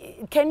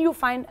 Can you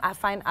find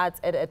fine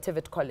arts at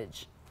TVET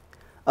College?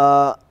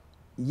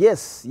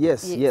 Yes,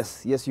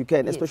 you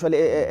can. Especially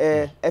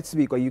at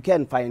SABC, you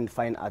can find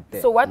fine art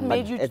there. So what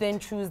made you then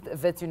choose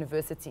VETS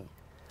University?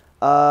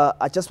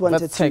 I just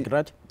wanted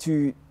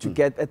to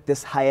get at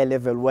this higher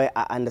level where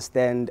I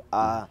understand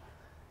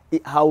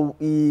how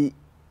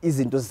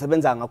izinto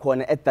zisebenza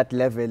ngakhona at that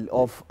level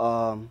of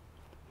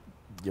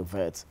your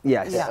VETS.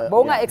 Yes. Yeah.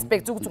 But I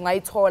expect ukuthi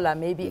ungayithola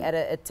maybe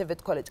at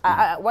TVET College.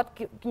 What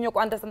can you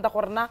understand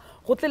gore na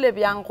go tlele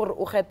byang gore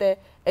o gete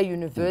a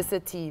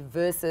university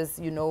versus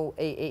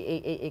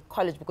a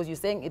college, because you're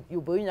saying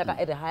you're going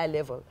at a higher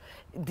level.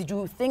 Did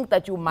you think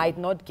that you might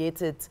not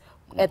get it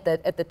at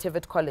the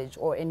TVET College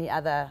or any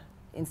other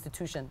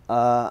institution?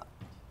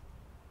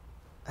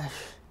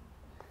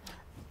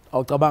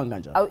 Let's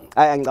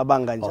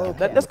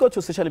go to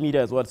social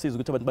media as well.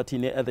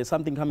 There's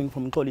something coming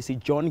from Kolisi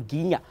John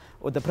Ginya,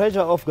 or the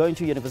pressure of going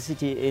to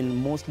university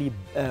in mostly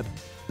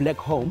black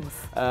homes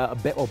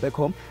or back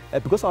home,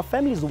 because our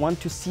families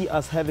want to see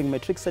us having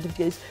matric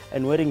certificates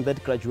and wearing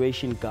that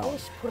graduation gown.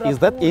 Is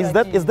that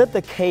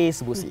the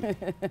case, Busi?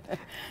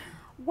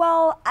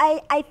 Well,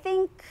 I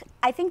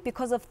think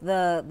because of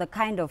the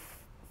kind of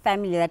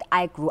family that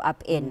I grew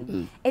up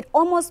in, it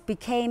almost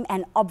became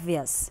an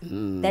obvious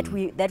that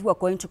we were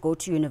going to go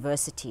to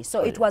university.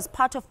 So it was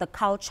part of the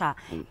culture,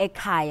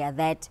 ekaya,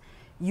 that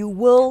you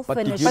will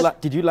finish.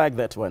 Did you like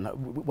that one?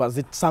 Was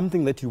it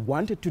something that you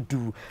wanted to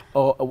do,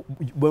 or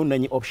were there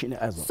any option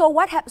as well?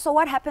 So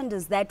what happened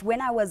is that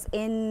when I was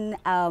in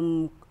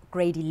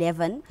grade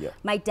 11,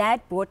 my dad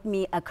bought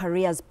me a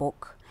careers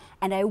book.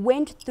 And I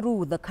went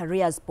through the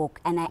careers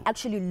book and I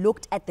actually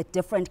looked at the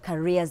different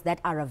careers that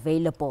are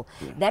available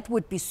that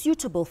would be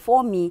suitable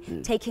for me,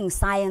 taking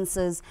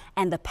sciences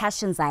and the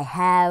passions I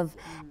have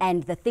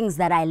and the things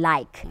that I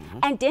like.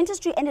 And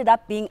dentistry ended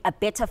up being a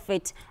better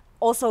fit,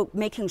 also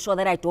making sure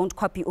that I don't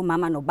copy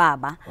umama no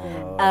baba.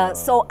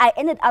 So I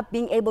ended up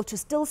being able to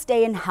still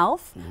stay in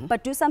health,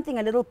 but do something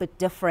a little bit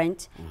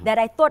different that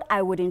I thought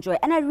I would enjoy.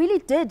 And I really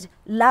did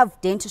love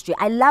dentistry.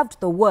 I loved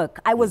the work.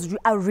 I was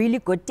a really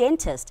good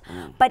dentist.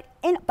 But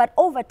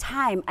over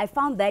time, I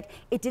found that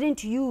it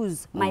didn't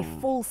use my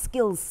full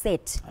skill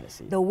set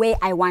the way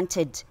I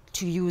wanted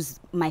to use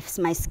my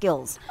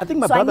skills. I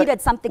think so I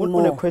needed something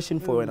more. A question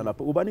for you.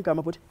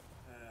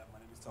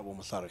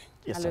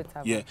 Yes,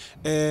 yeah.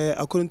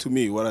 According to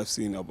me, what I've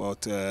seen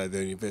about the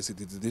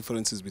university, the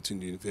differences between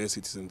the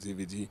universities and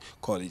TVET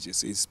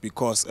colleges is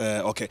because,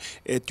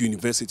 at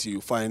university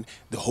you find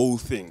the whole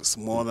things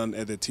more than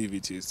at the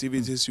TVETs.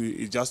 TVETs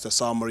is just a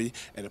summary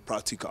and a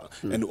practical,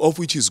 and of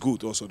which is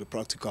good also the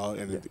practical,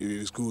 and it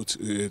is good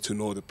to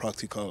know the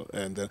practical.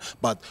 And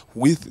but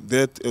with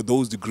that,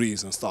 those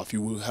degrees and stuff,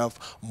 you will have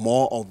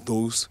more of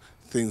those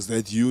things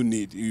that you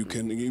need. You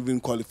can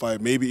even qualify,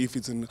 maybe if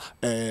it's in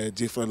a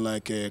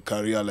different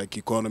career like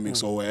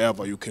economics or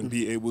wherever, you can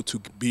be able to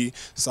be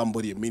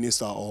somebody, a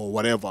minister or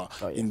whatever,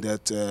 in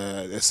that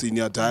a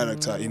senior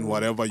director in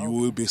whatever you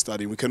will be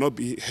studying. We cannot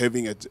be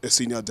having a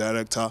senior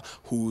director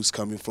who's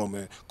coming from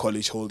a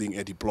college holding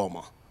a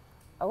diploma.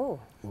 Oh,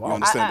 wow. You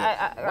understand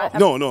that?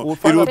 No,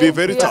 it will be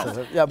very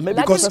tough. Yeah,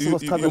 maybe because you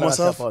must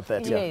have,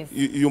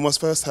 you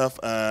must first have,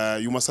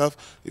 you must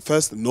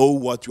first know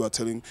what you are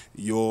telling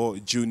your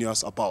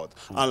juniors about.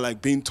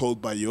 Unlike being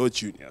told by your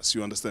juniors,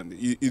 you understand?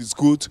 It's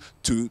good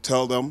to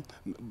tell them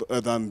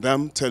than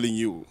them telling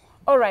you.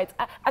 All right,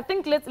 I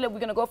think we're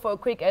going to go for a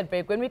quick ad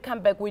break. When we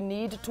come back, we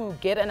need to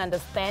get an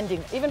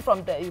understanding, even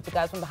from the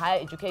guys from the higher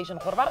education.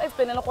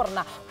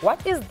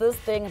 What is this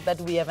thing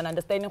that we have an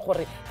understanding?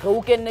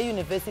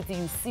 University,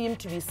 you seem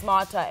to be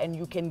smarter and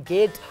you can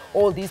get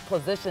all these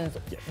positions,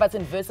 but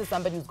versus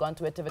somebody who's gone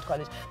to a TVET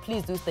college.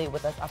 Please do stay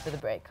with us after the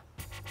break.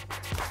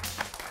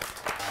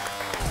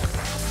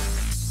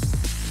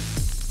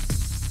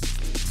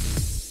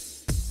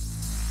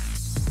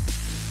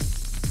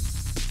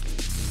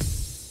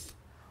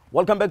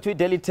 Welcome back to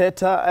Daily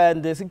Thetha,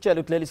 and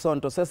sikutshela ukuleli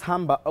sonto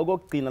sesihamba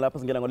okugcina lapho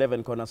singena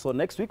ngo-11 khona. So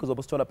next week uzobe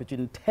usithola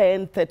between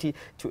 10:30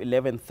 to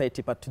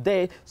 11:30, but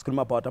today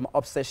sikhuluma about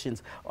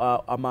ama-obsessions,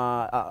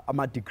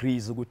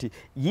 ama-degrees, ukuthi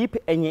yiphi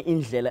enye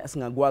indlela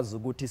esingakwazi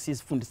ukuthi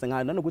sisifundise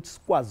ngayo nanokuthi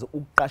sikwazi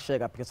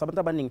ukuqasheka, because abantu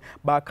abaningi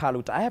bakhala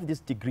ukuthi I have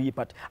this degree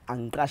but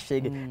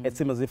angiqasheki. It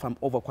seems as if I'm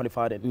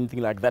overqualified and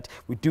anything like that.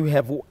 We do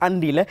have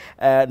Andile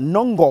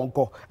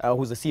Nongongo,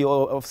 who's the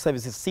CEO of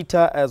Services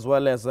SETA, as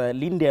well as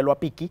Lindelwa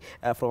Piki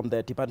from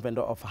the Department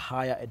of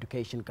Higher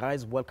Education.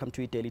 Guys, welcome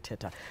to Daily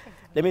Thetha.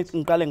 Let me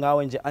ngiqale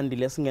ngawe nje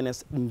Andile singene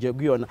nje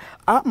kuyona.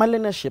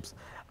 Ama-learnerships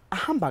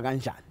ahamba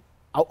kanjani?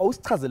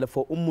 Awusichazele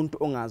for umuntu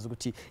ongazi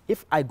ukuthi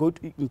if I go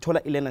to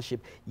ngithola i-learnership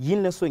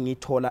yini leso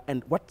ngithola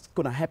and what's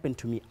going to happen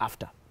to me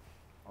after?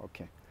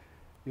 Okay.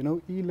 You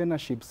know,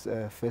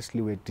 e-learnerships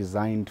firstly were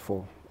designed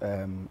for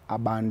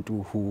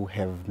abantu who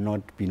have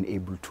not been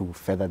able to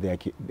further their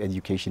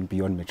education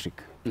beyond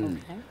matric.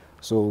 Okay.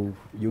 So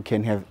you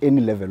can have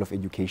any level of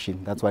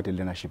education. That's what a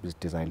learnership is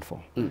designed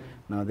for.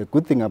 Now, the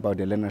good thing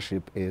about a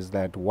learnership is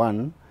that,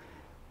 one,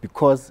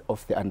 because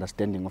of the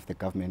understanding of the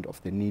government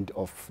of the need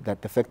of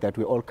that, the fact that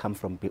we all come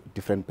from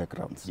different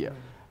backgrounds.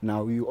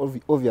 Now,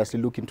 you obviously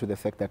look into the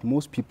fact that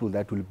most people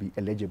that will be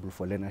eligible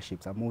for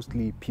learnerships are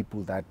mostly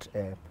people that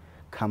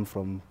come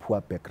from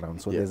poor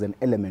backgrounds. So there's an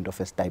element of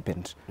a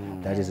stipend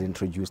that is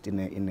introduced in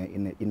a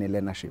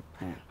learnership.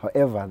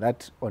 However,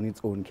 that on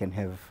its own can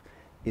have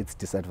its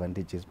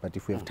disadvantages, but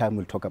if we have time,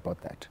 we'll talk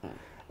about that.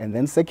 And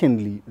then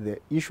secondly, the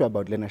issue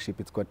about learnership,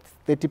 it's got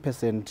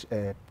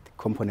 30%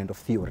 component of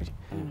theory,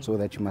 so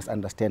that you must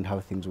understand how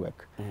things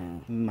work.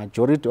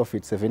 Majority of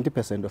it,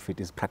 70% of it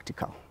is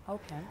practical.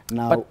 Okay.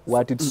 Now, but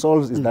what it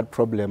solves is that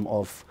problem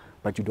of,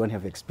 but you don't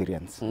have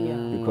experience,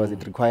 because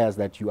it requires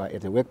that you are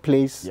at a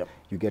workplace,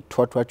 you get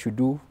taught what you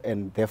do,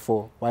 and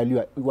therefore, while you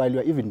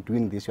are even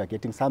doing this, you are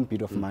getting some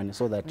bit of money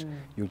so that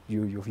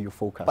you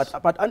focus.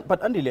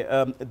 But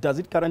Andile, does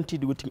it guarantee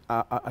that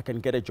I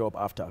can get a job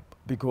after?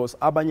 Because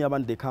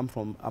abanye they come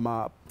from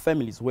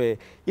families where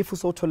if you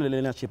saw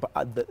learnership,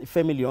 the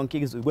family young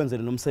kids when they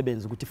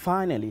nomsebenzi, ukuthi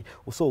finally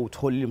also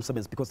utholile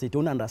umsebenzi because they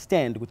don't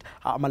understand ukuthi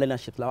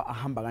ama-learnership lawa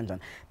ahamba kanjani.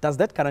 Does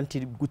that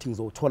guarantee ukuthi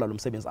ngizothola lo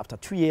msebenzi after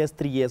 2 years,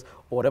 3 years,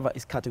 or whatever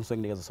is cutting so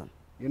nginikeza sona?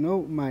 You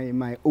know,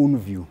 my own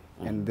view,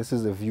 and this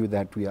is a view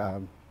that we are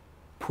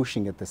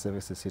pushing at the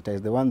Services SETA,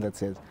 is the one that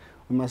says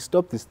we must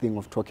stop this thing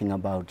of talking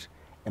about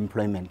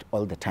employment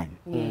all the time.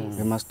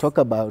 We must talk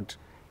about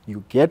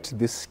you get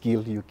this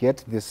skill, you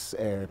get this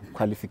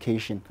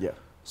qualification,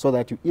 so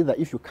that you either,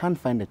 if you can't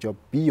find a job,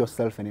 be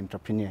yourself an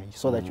entrepreneur,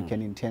 so that you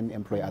can in turn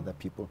employ other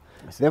people.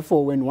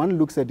 Therefore, when one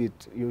looks at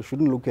it, you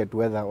shouldn't look at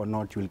whether or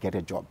not you will get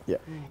a job.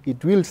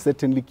 It will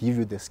certainly give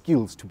you the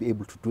skills to be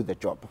able to do the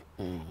job.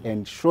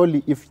 And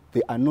surely if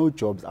there are no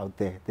jobs out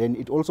there, then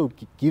it also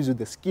gives you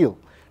the skill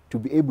to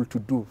be able to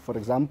do, for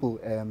example,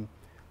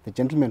 the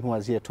gentleman who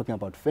was here talking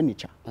about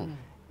furniture.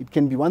 It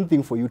can be one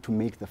thing for you to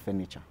make the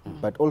furniture,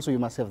 but also you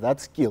must have that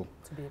skill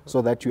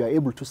so that you are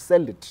able to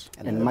sell it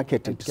and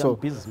market it.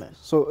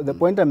 So the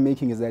point I'm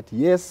making is that,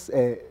 yes,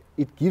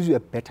 it gives you a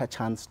better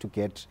chance to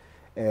get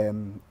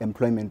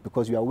employment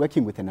because you are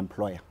working with an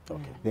employer.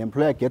 The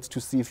employer gets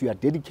to see if you are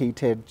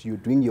dedicated, you're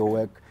doing your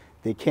work,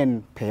 they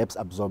can perhaps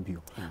absorb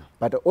you.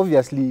 But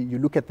obviously, you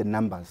look at the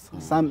numbers.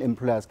 Some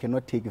employers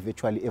cannot take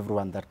virtually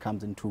everyone that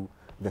comes into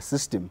the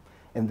system.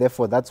 And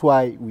therefore, that's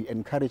why we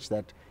encourage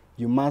that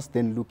you must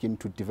then look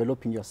into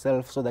developing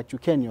yourself so that you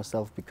can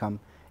yourself become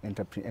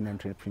an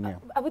entrepreneur.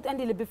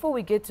 Andile, before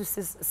we get to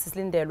Sis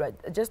Lindelwa,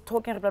 just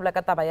talking about like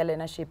a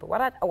learnership,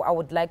 what I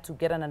would like to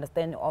get an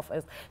understanding of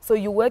is, so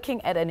you're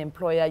working at an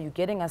employer, you're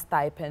getting a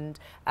stipend,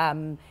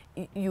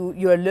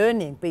 you're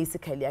learning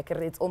basically.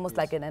 It's almost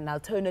like an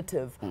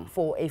alternative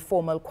for a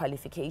formal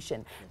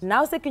qualification.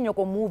 Now, second, you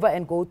can move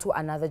and go to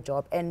another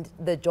job, and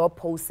the job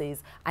post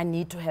says, I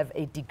need to have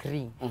a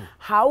degree.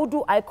 How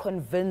do I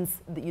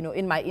convince,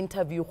 in my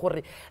interview,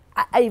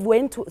 I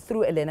went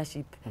through a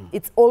learnership.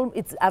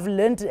 I've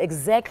learned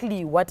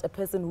exactly what a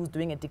person who's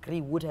doing a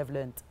degree would have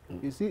learned.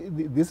 You see,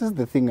 this is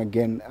the thing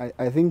again.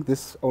 I think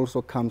this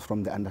also comes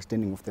from the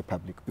understanding of the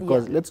public,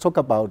 because let's talk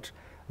about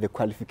the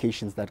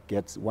qualifications that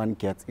one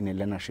gets in a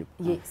learnership.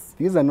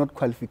 These are not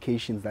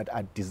qualifications that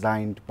are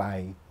designed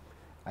by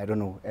I don't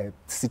know,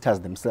 sitters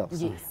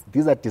themselves. Yes.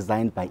 These are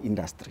designed by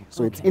industry.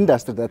 So it's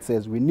industry that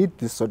says we need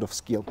this sort of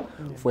skill.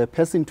 For a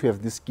person to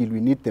have this skill, we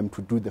need them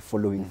to do the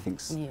following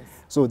things. Yes.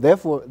 So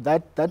therefore,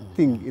 that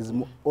thing is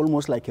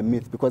almost like a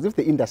myth, because if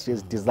the industry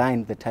has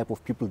designed the type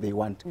of people they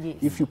want,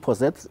 if you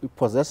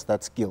possess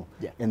that skill,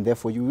 and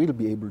therefore you will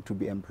be able to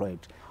be employed.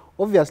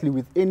 Obviously,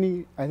 with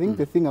any, I think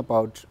the thing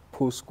about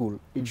post-school,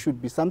 it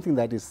should be something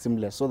that is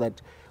similar, so that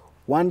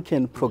one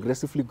can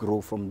progressively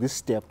grow from this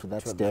step to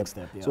that step.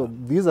 So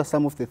these are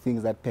some of the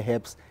things that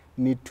perhaps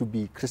need to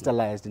be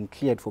crystallized and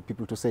cleared for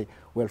people to say,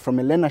 well, from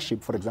a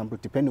learnership, for example,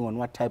 depending on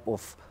what type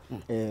of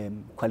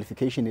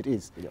qualification it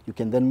is, you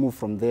can then move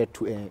from there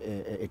to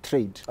a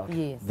trade.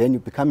 Then you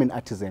become an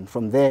artisan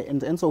from there,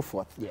 and so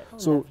forth.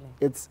 So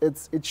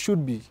it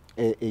should be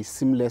a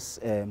seamless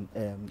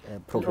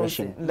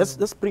progression.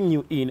 Let's bring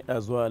you in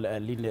as well,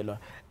 Lindela.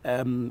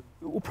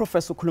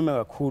 Professor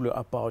ukhulume kakhulu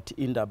about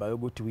indaba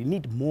yokuthi we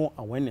need more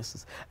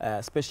awarenesses,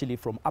 especially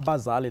from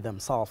abazali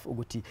themselves,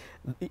 ukuthi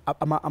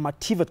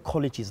ama-TVET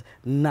colleges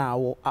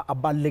now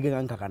abaluleke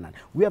kangakanani.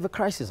 We have a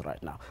crisis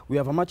right now. We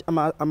have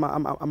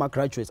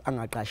graduates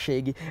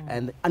angaqasheki,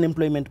 and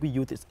unemployment with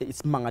youth is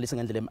mangalisa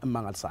ngendlela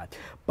emangalisayo.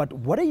 But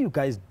what are you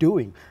guys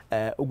doing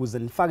ukuze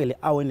nifake le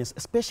awareness,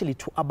 especially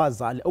to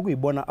abazali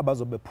okuyibona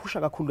abazobe pusha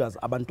kakhulukazi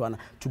abantwana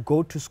to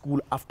go to school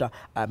after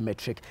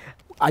matric?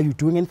 Are you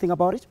doing anything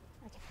about it?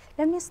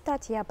 Let me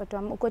start here, but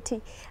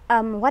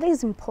what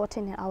is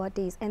important in our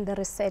days, and the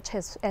research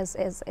has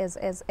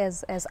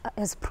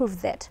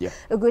proved that,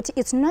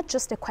 it's not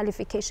just a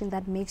qualification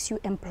that makes you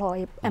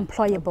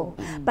employable,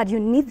 but you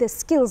need the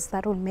skills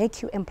that will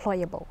make you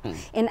employable.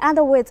 In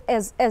other words,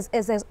 as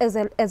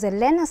a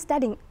learner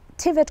studying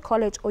TVET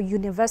college or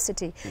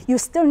university, you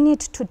still need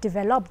to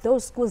develop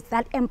those skills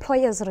that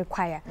employers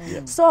require.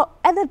 So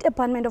at the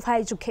Department of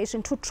Higher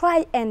Education, to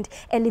try and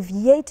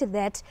alleviate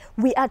that,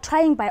 we are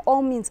trying by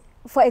all means.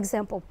 For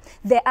example,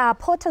 there are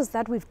portals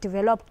that we've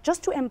developed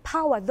just to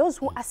empower those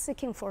who are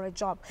seeking for a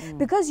job.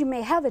 Because you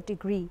may have a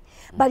degree,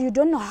 but you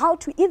don't know how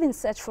to even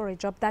search for a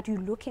job that you're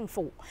looking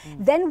for.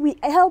 Then we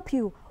help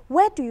you.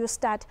 Where do you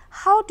start?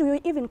 How do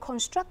you even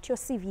construct your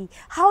CV?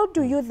 How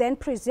do you then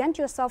present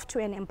yourself to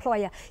an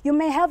employer? We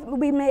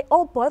may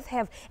all both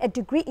have a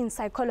degree in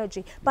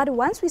psychology, but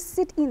once we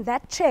sit in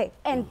that chair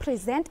and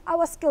present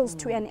our skills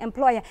to an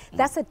employer,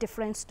 that's a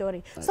different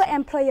story. So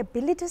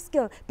employability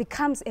skill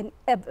becomes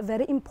a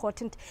very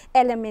important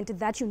element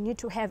that you need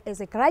to have as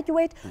a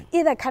graduate,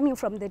 either coming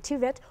from the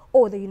TVET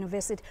or the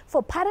university.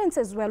 For parents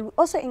as well, we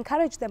also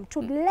encourage them to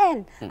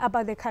learn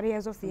about the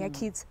careers of their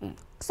kids,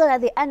 so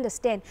that they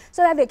understand,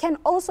 so that they can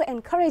also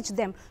encourage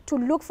them to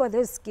look for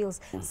those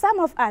skills. Some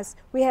of us,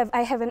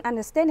 I have an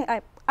understanding,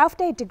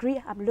 after a degree,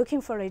 I'm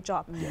looking for a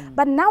job.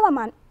 But now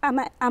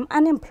I'm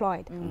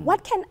unemployed.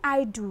 What can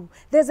I do?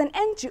 There's an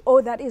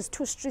NGO that is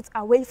 2 streets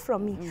away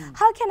from me.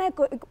 How can I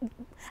go?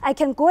 I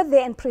can go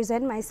there and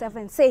present myself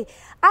and say,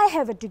 I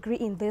have a degree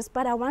in this,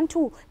 but I want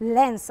to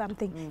learn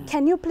something.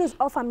 Can you please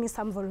offer me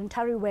some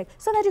voluntary work,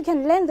 so that you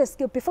can learn the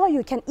skill before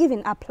you can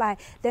even apply?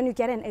 Then you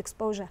get an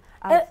exposure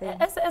out there.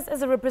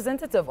 As a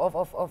representative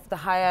of the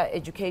higher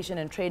education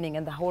and training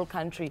in the whole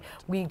country,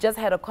 we just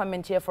had a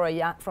comment here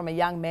from a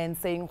young man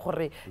saying,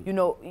 you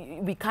know,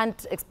 we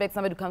can't expect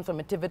somebody who comes from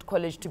a TVET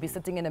college to be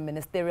sitting in a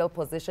ministerial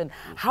position.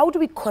 How do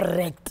we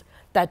correct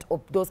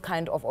those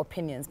kind of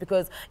opinions?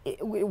 Because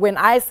when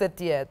I sit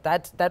here,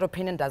 that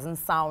opinion doesn't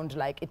sound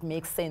like it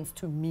makes sense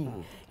to me.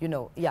 You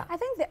know, I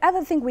think the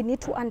other thing we need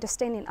to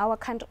understand in our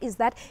country is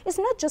that it's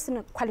not just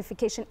a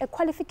qualification. A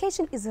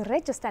qualification is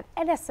registered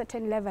at a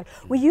certain level.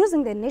 We're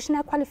using the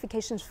National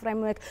Qualifications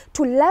Framework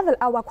to level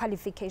our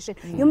qualification.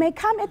 You may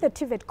come at the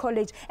TVET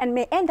college and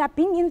may end up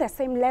being in the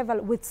same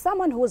level with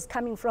someone who is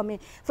coming from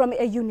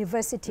a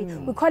university.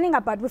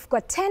 We've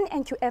got 10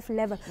 NQF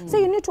level. So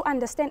you need to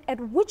understand at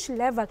which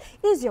level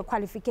is your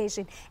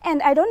qualification.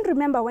 And I don't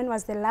remember when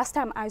was the last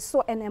time I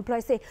saw an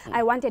employee say,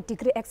 I want a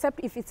degree,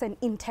 except if it's an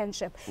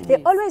internship.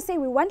 They always say,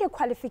 we want a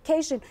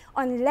qualification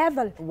on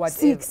level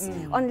 6,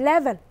 on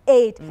level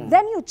 8.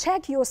 Then you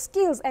check your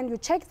skills and you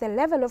check the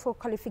level of your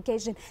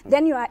qualification.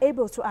 Then you are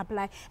able to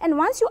apply. And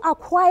once you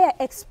acquire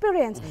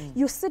experience,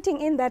 you're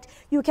sitting in that,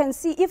 you can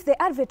see if they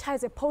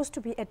advertise a post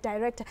to be a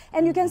director,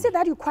 and you can see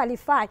that you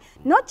qualify,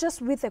 not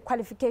just with the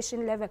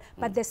qualification level,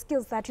 but the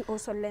skills that you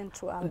also learn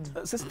throughout.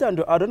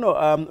 Shandu, I don't know,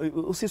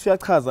 usisi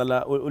uyachaza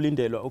la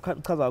ulindelwa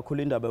uchaza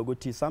kakhulu indaba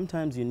ukuthi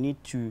sometimes you need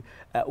to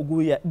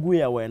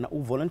kuya wena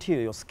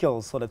volunteer your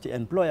skills so that the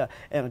employer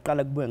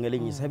engaqala kubuya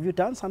ngelinye. Have you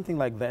done something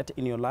like that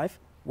in your life?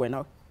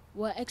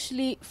 Well,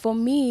 actually, for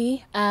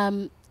me,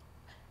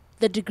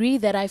 the degree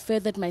that I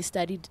furthered my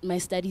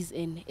studies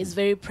in is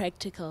very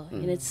practical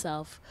in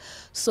itself,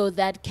 so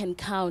that can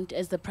count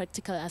as the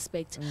practical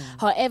aspect.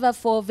 However,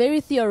 for very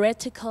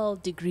theoretical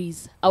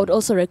degrees, I would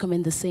also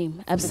recommend the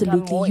same.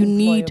 Absolutely, you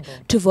need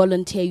to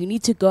volunteer. You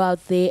need to go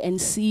out there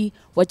and see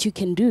what you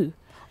can do.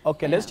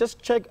 Okay, let's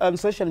just check on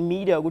social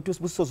media.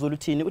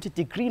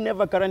 Degree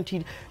never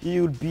guaranteed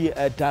you'll be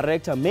a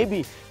director,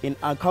 maybe in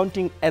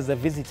accounting as a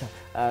visitor.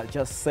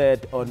 Just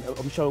said on,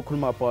 I'm sure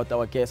we'll about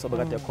our guests.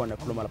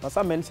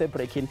 Some men say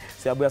breaking,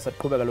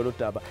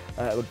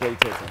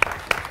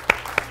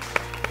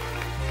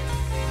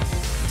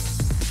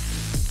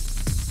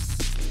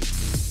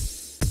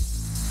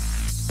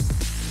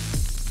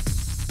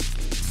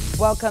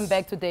 Welcome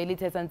back to Daily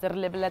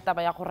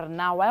Thetha.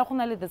 Now, why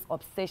are this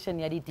obsession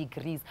ya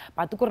degrees?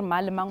 But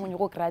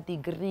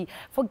degree,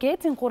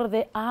 forgetting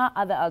there are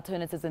other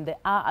alternatives and there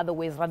are other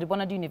ways.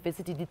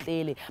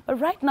 University. But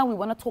right now, we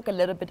want to talk a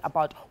little bit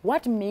about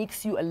what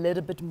makes you a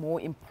little bit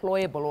more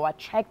employable or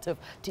attractive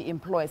to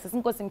employers.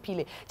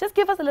 Just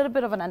give us a little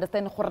bit of an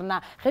understanding.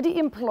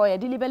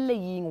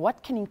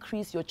 What can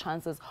increase your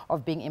chances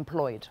of being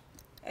employed?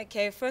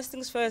 Okay, first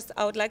things first,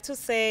 I would like to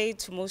say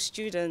to most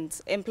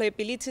students,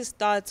 employability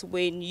starts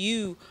when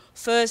you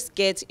first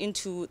get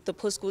into the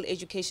post-school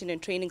education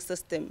and training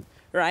system,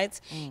 right?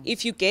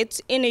 If you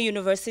get in a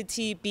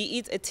university, be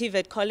it a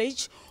TVET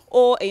college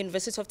or a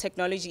University of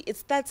Technology, it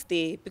starts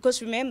there. Because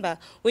remember,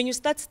 when you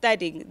start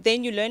studying,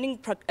 then you're learning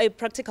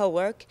practical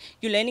work,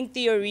 you're learning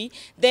theory,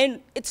 then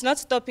it's not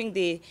stopping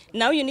there.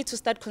 Now you need to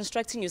start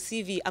constructing your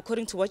CV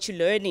according to what you're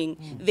learning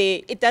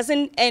there. It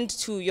doesn't end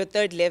to your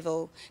third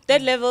level.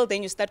 Third level,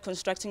 then you start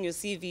constructing your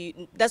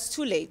CV. That's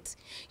too late.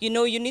 You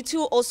know, you need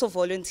to also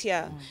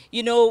volunteer.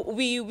 You know,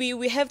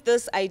 we have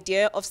this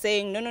idea of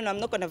saying, no, I'm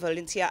not gonna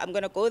volunteer. I'm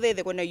gonna go there,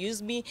 they're gonna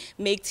use me,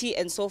 make tea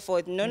and so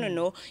forth.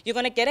 No. You're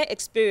gonna get an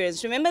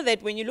experience. Remember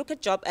that when you look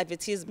at job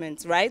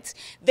advertisements, right,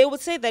 they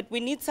would say that we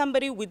need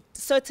somebody with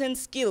certain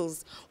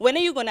skills. When are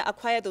you going to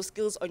acquire those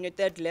skills on your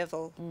third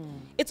level?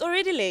 It's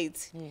already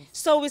late.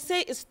 So we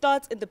say it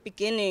starts in the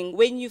beginning.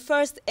 When you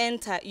first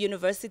enter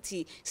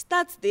university,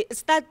 start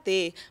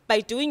there by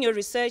doing your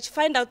research,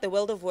 find out the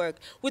world of work.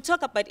 We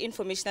talk about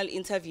informational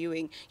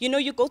interviewing. You know,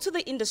 you go to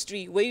the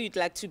industry where you'd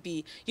like to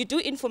be. You do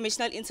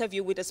informational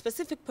interview with a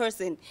specific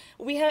person.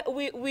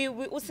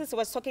 Usis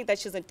was talking that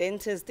she's a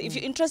dentist. If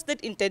you're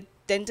interested in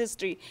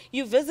dentistry,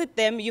 you visit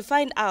them, you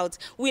find out,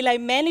 will I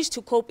manage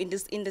to cope in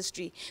this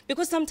industry?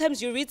 Because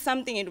sometimes you read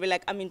something and we're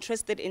like, I'm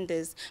interested in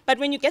this. But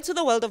when you get to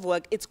the world of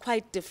work, it's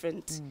quite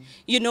different.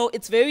 You know,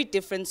 it's very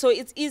different. So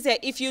it's easier.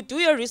 If you do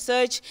your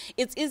research,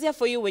 it's easier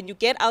for you when you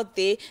get out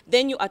there,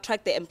 then you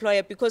attract the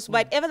employer, because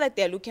whatever that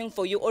they're looking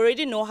for, you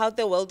already know how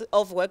the world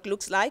of work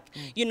looks like.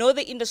 You know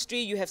the industry,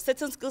 you have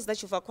certain skills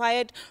that you've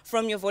acquired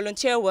from your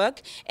volunteer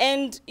work,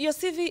 and your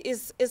CV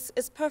is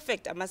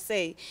perfect, I must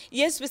say.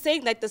 Yes, we're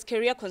saying that this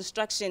career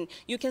construction,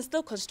 you can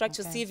still construct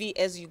your CV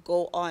as you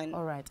go on.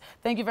 All right.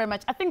 Thank you very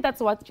much. I think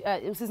that's what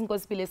Susan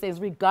Kospile says,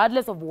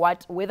 regardless of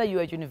whether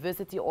you're at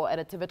university or at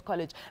a TVET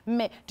college.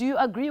 Do you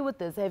agree with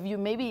this? Have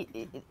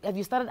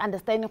you started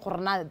understanding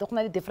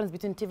the difference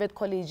between TVET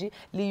college,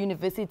 the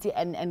university,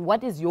 and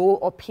what is your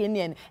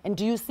opinion? And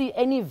do you see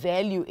any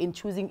value in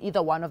choosing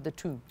either one of the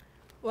two?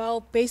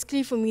 Well,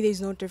 basically for me, there's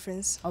no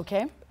difference.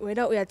 Okay.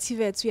 Whether we are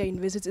TVET, we are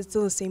university, it's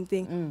still the same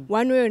thing.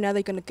 One way or another,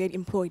 you're going to get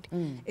employed.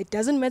 It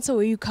doesn't matter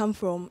where you come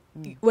from.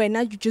 Where now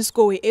you just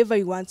go wherever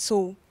you want.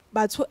 So,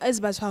 but as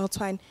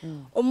fine,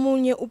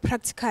 omunye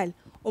practical,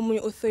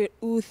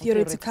 omunye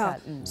theoretical.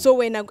 So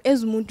when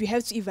as you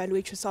have to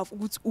evaluate yourself.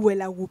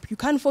 You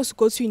can't force to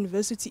go to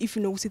university if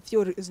you know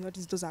theory is not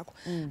into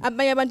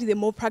they're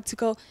more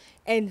practical,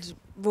 and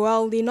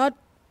well, they're not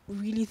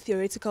really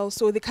theoretical,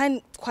 so they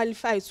can't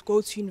qualify to go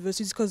to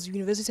university because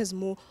university has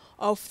more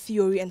of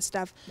theory and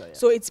stuff.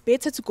 So it's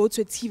better to go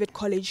to a TVET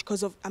college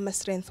because of ama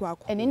strength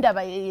wako. And in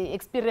the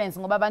experience,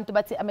 ngoba abantu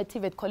bathi ama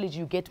TVET college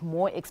you get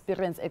more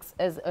experience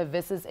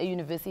versus a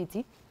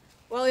university.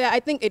 Well, yeah, I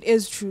think it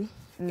is true.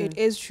 It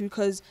is true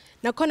because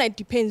nakhona it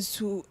depends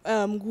to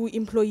who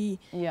employee.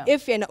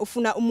 If yena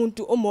ufuna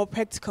umuntu o more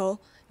practical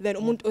than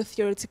umuntu o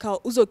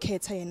theoretical,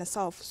 uzokhetha yena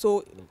self.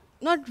 So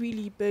not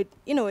really, but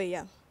in a way,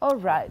 yeah. All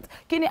right.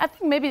 Kini, I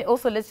think maybe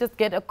also let's just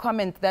get a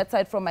comment that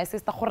side from my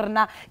sister.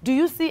 Do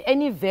you see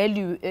any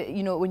value,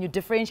 you know, when you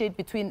differentiate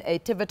between a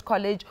TVET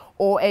college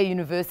or a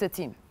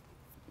university?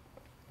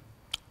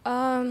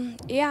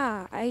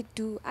 Yeah, I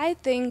do. I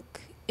think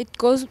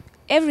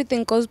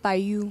everything goes by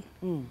you.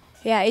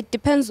 Yeah, it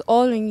depends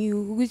all on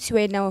you, which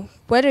way now,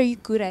 what are you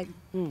good at?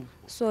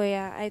 So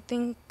yeah, I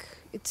think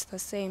it's the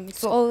same.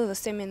 It's all the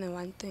same in the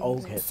one thing.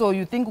 Okay. So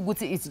you think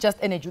it's just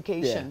an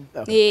education?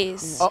 Yeah. Okay.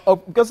 Yes.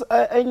 Because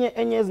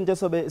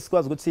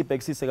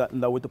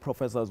with the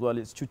professor as well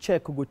is to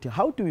check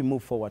how do we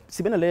move forward.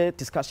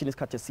 Discussion is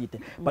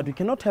but we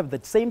cannot have the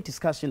same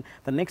discussion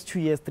the next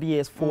 2 years, 3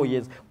 years, 4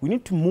 years. We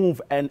need to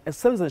move and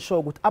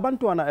show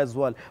abantwana as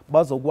well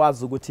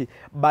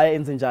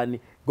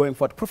going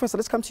forward. Professor,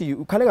 let's come to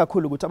you.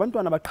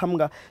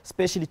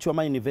 Especially to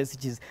our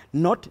universities,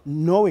 not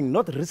knowing,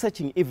 not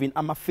researching even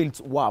ama fields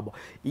wabo.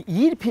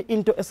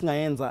 Into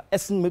esingayenza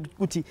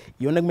esingukuthi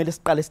yona kumele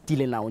siqale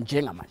stile nawo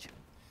njengamanje.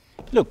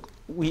 Look,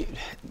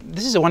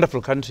 this is a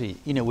wonderful country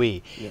in a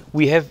way.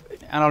 We have,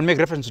 and I'll make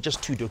reference to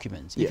just 2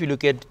 documents. If you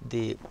look at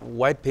the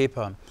white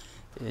paper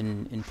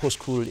in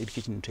post-school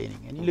education and training,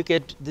 and you look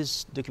at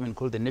this document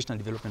called the National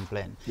Development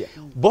Plan,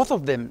 both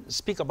of them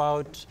speak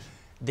about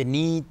the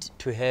need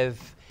to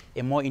have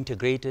a more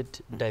integrated,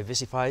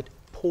 diversified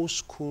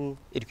post-school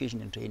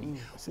education and training.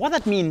 What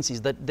that means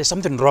is that there's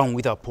something wrong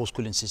with our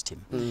post-schooling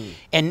system.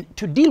 And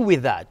to deal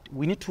with that,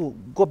 we need to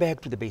go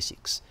back to the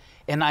basics.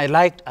 And I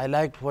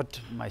liked what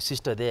my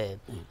sister there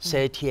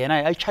said here, and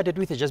I chatted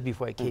with her just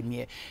before I came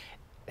here.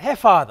 Her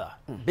father,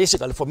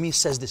 basically for me,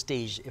 sets the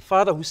stage. A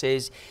father who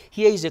says,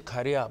 here is a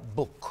career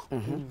book.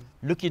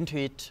 Look into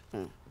it,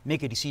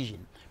 make a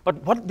decision.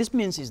 But what this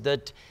means is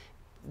that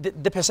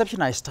the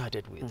perception I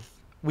started with,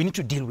 we need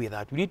to deal with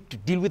that. We need to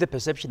deal with the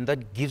perception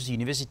that gives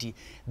university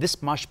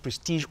this much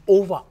prestige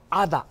over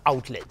other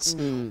outlets.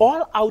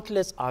 All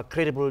outlets are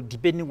credible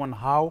depending on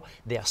how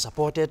they are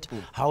supported,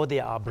 how they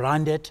are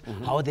branded,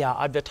 how they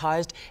are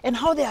advertised, and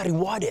how they are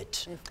rewarded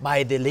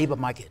by the labor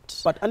market.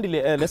 But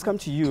Andile, let's come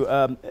to you.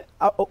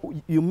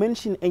 You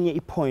mentioned any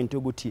point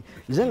ukuthi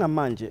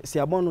njengamanje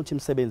siyabona ukuthi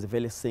imsebenzi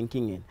vele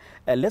sinking in.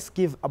 Let's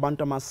give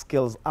abantu ama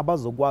skills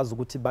abazokwazi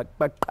ukuthi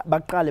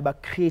baqale ba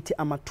create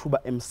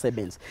amathuba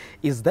emsebenzi.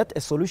 Is that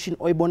a solution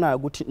oyibona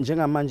ukuthi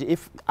njengamanje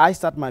if I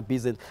start my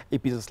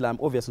business lami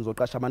obviously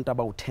ngizoqasha abantu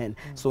abawu10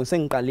 so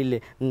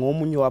sengiqalile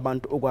ngomunye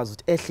wabantu okwazi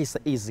ukuthi ehlisa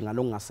izinga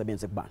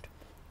lokungasebenzi kubantu?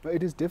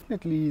 It is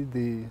definitely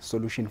the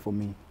solution for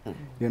me.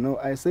 You know,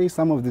 I say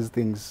some of these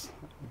things,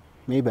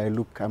 maybe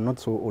I'm not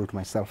so old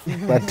myself,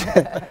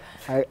 but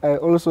I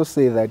also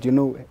say that, you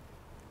know,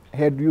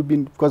 had you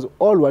been, because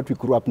all what we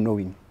grew up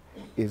knowing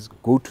is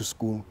go to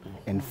school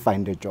and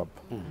find a job.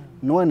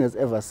 No one has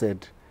ever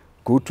said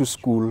go to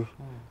school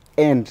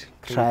and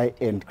try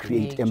and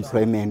create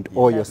employment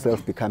or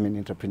yourself become an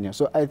entrepreneur.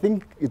 So I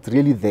think it's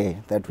really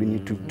there that we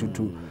need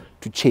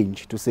to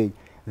change, to say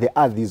there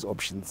are these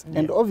options.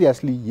 And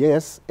obviously,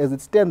 yes, as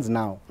it stands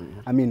now,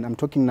 I mean, I'm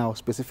talking now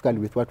specifically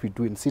with what we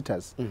do in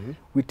SETAs,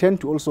 we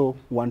tend to also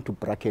want to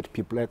bracket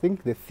people. I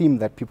think the theme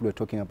that people are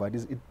talking about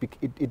is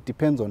it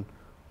depends on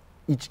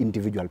each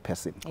individual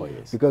person.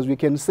 Because we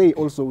can say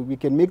also, we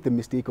can make the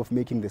mistake of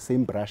making the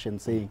same brush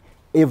and saying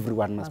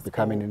everyone must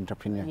become an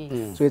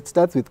entrepreneur. So it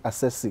starts with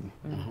assessing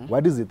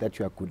what is it that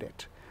you are good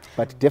at.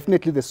 But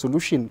definitely the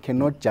solution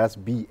cannot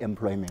just be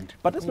employment.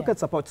 But let's look at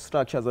support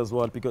structures as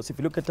well, because if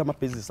you look at our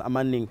business,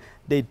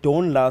 they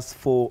don't last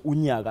for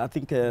unyaga. I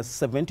think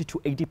 70 to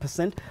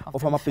 80%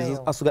 of our business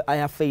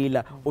are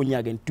fail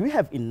unyaga. Do you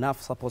have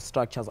enough support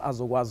structures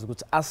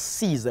as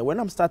Caesar? When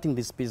I'm starting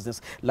this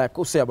business, like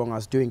Osebong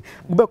is doing,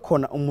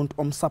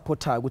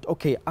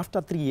 okay,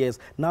 after 3 years,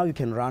 now you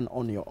can run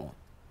on your own.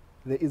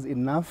 There is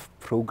enough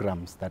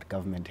programs that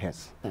government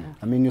has.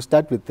 I mean, you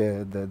start with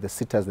the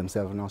SETAs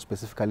themselves, now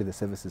specifically the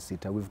services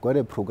SETA. We've got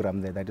a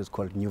program there that is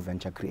called New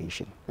Venture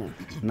Creation.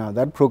 Now,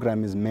 that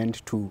program is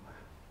meant to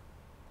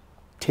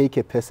take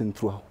a person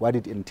through what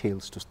it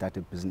entails to start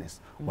a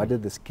business, what are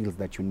the skills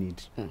that you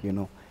need, you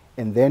know.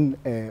 And then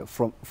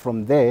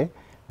from there,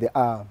 there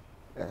are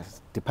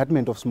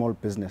Department of Small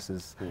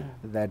Businesses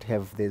that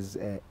have this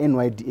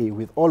NYDA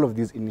with all of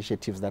these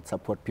initiatives that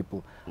support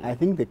people. I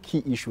think the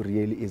key issue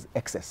really is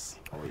access.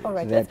 All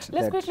right, let's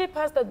quickly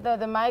pass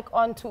the mic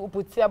on to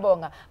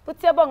Putsiabonga.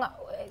 Putsiabonga,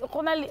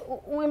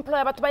 who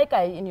employ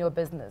in your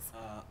business?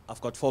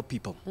 I've got 4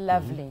 people.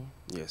 Lovely.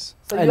 Yes.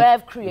 So you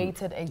have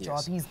created a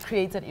job. He's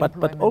created employment.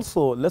 But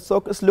also,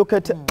 let's look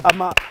at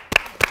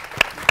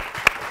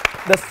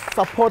the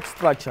support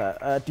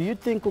structure. Do you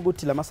think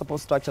Lama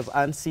support structures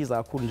and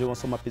Caesar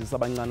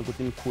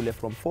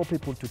from 4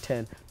 people to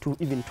 10 to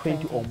even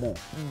 20 or more?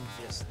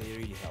 Yes, they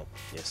really help.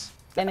 Yes.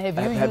 And have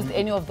you used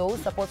any of those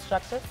support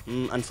structures?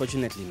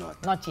 Unfortunately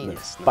not. Not yet.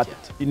 Yes, but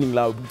in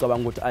England,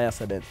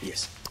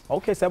 yes.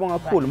 Okay,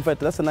 cool. In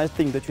fact, that's a nice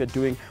thing that you're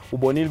doing.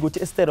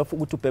 Instead of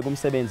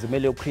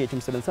create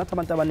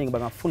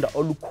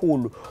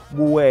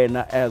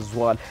as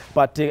well.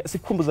 But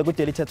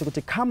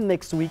come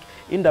next week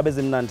in the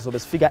business so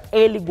figure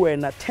early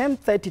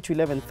 10:30 to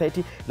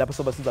 11:30.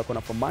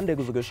 From Monday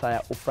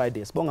to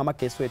Fridays.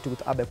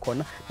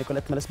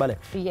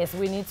 Yes,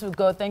 we need to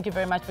go. Thank you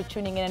very much for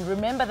tuning in. And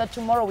remember that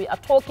tomorrow we are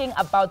talking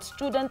about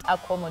student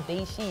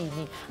accommodation.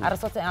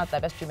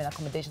 Student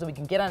accommodation so we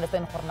can get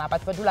understand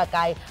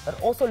but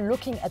also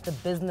looking at the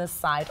business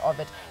side of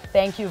it.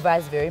 Thank you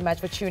guys very much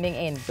for tuning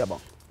in.